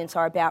arguments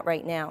are about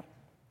right now.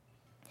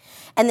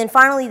 And then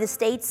finally, the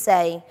states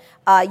say,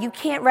 you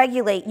can't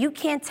regulate, you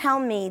can't tell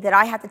me that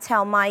I have to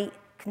tell my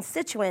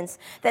constituents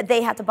that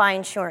they have to buy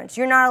insurance.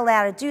 You're not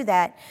allowed to do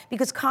that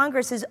because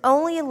Congress is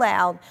only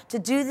allowed to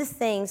do the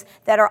things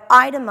that are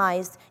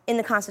itemized in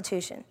the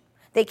Constitution.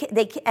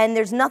 And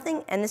there's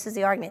nothing, and this is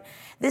the argument,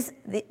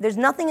 there's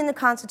nothing in the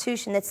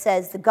Constitution that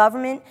says the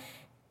government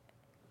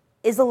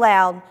is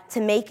allowed to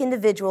make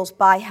individuals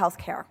buy health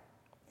care.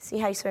 See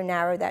how you sort of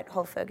narrow that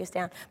whole focus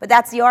down? But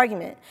that's the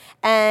argument.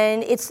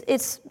 And it's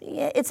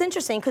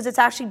interesting because it's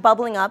actually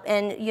bubbling up,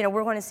 and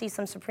we're going to see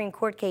some Supreme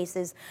Court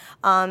cases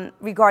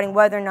regarding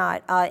whether or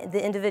not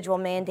the individual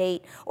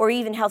mandate or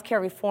even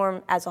healthcare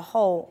reform as a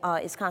whole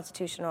is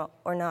constitutional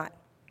or not.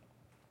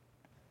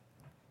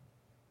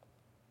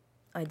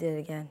 I did it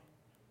again.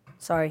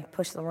 Sorry,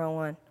 pushed the wrong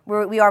one.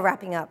 We are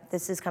wrapping up.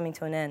 This is coming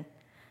to an end.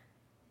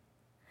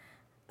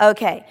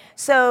 Okay,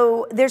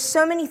 so there's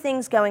so many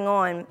things going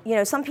on.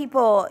 Some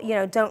people,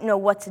 don't know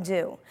what to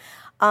do.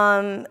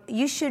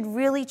 You should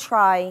really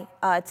try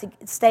to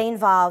stay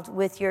involved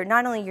with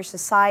not only your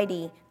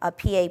society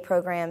PA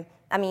program,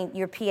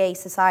 your PA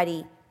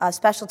society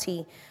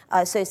specialty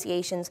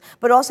associations,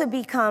 but also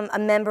become a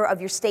member of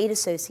your state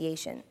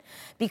association.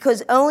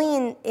 Because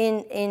only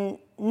in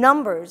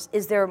numbers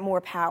is there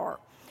more power.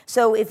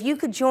 So if you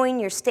could join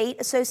your state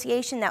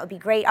association, that would be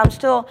great. I'm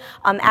still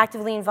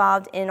actively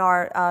involved in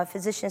our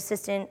physician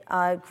assistant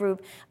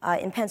group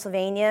in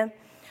Pennsylvania.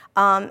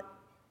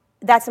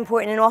 That's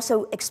important, and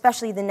also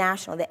especially the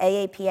national, the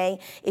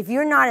AAPA. If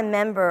you're not a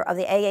member of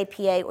the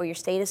AAPA or your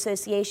state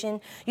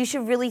association, you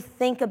should really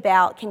think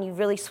about, can you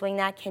really swing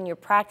that? Can your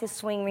practice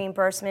swing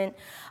reimbursement?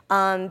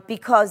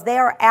 Because they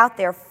are out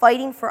there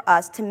fighting for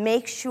us to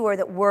make sure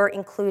that we're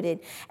included.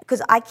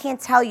 Because I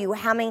can't tell you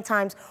how many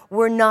times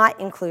we're not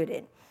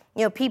included.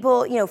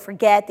 People,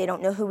 forget, they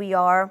don't know who we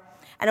are.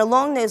 And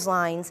along those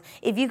lines,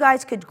 if you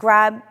guys could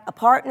grab a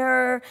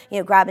partner,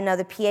 grab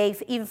another PA,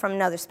 even from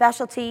another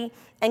specialty,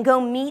 and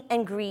go meet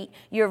and greet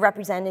your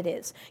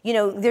representatives.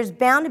 There's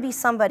bound to be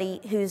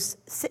somebody who's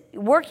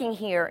working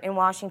here in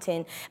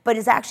Washington, but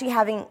is actually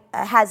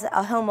has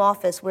a home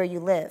office where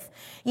you live.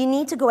 You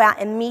need to go out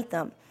and meet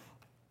them.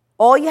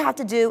 All you have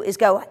to do is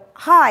go,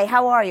 hi,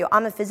 how are you?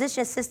 I'm a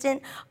physician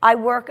assistant, I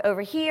work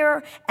over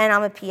here, and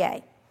I'm a PA.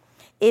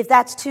 If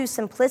that's too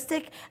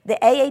simplistic, the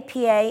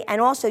AAPA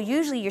and also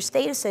usually your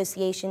state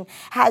association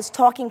has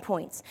talking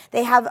points.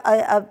 They have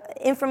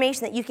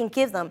information that you can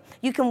give them.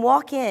 You can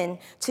walk in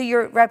to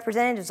your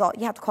representatives,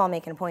 you have to call and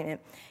make an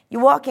appointment. You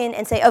walk in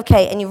and say,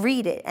 okay, and you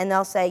read it, and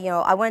they'll say,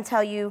 I want to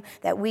tell you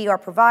that we are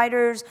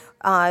providers,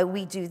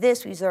 we do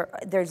this,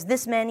 there's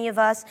this many of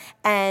us,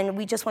 and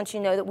we just want you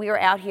to know that we are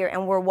out here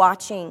and we're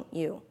watching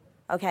you.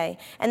 Okay?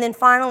 And then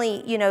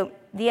finally,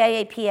 the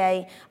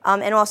AAPA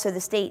and also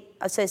the state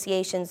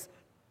associations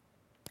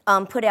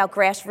put out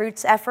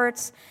grassroots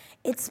efforts.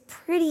 It's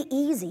pretty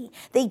easy.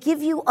 They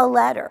give you a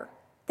letter.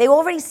 They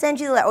already send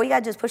you the letter. All you got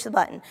to do is push the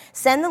button.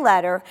 Send the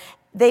letter.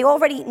 they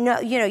already know,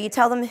 you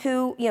tell them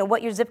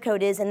what your zip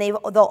code is, and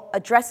they'll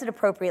address it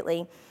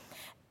appropriately.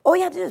 All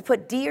you have to do is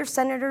put, "Dear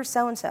Senator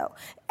so-and-so."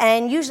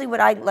 And usually what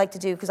I like to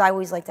do, because I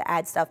always like to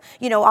add stuff,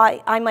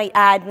 I might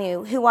add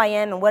who I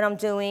am and what I'm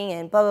doing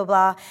and blah,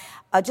 blah,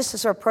 blah, just to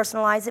sort of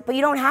personalize it. But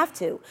you don't have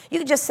to. You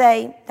can just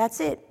say,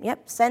 "That's it.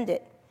 Yep, send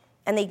it."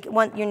 And they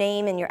want your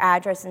name and your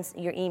address and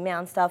your email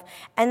and stuff.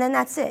 And then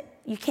that's it.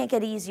 You can't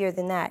get easier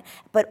than that.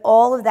 But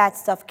all of that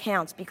stuff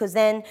counts, because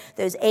then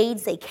those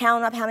aides, they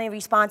count up how many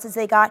responses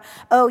they got.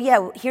 Oh,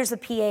 yeah, here's the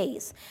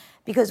PAs.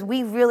 Because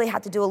we really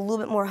have to do a little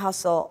bit more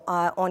hustle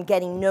on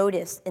getting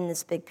noticed in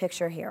this big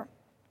picture here.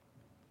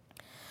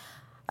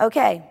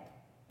 Okay,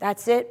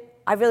 that's it.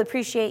 I really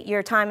appreciate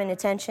your time and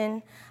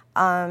attention,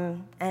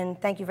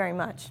 and thank you very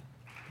much.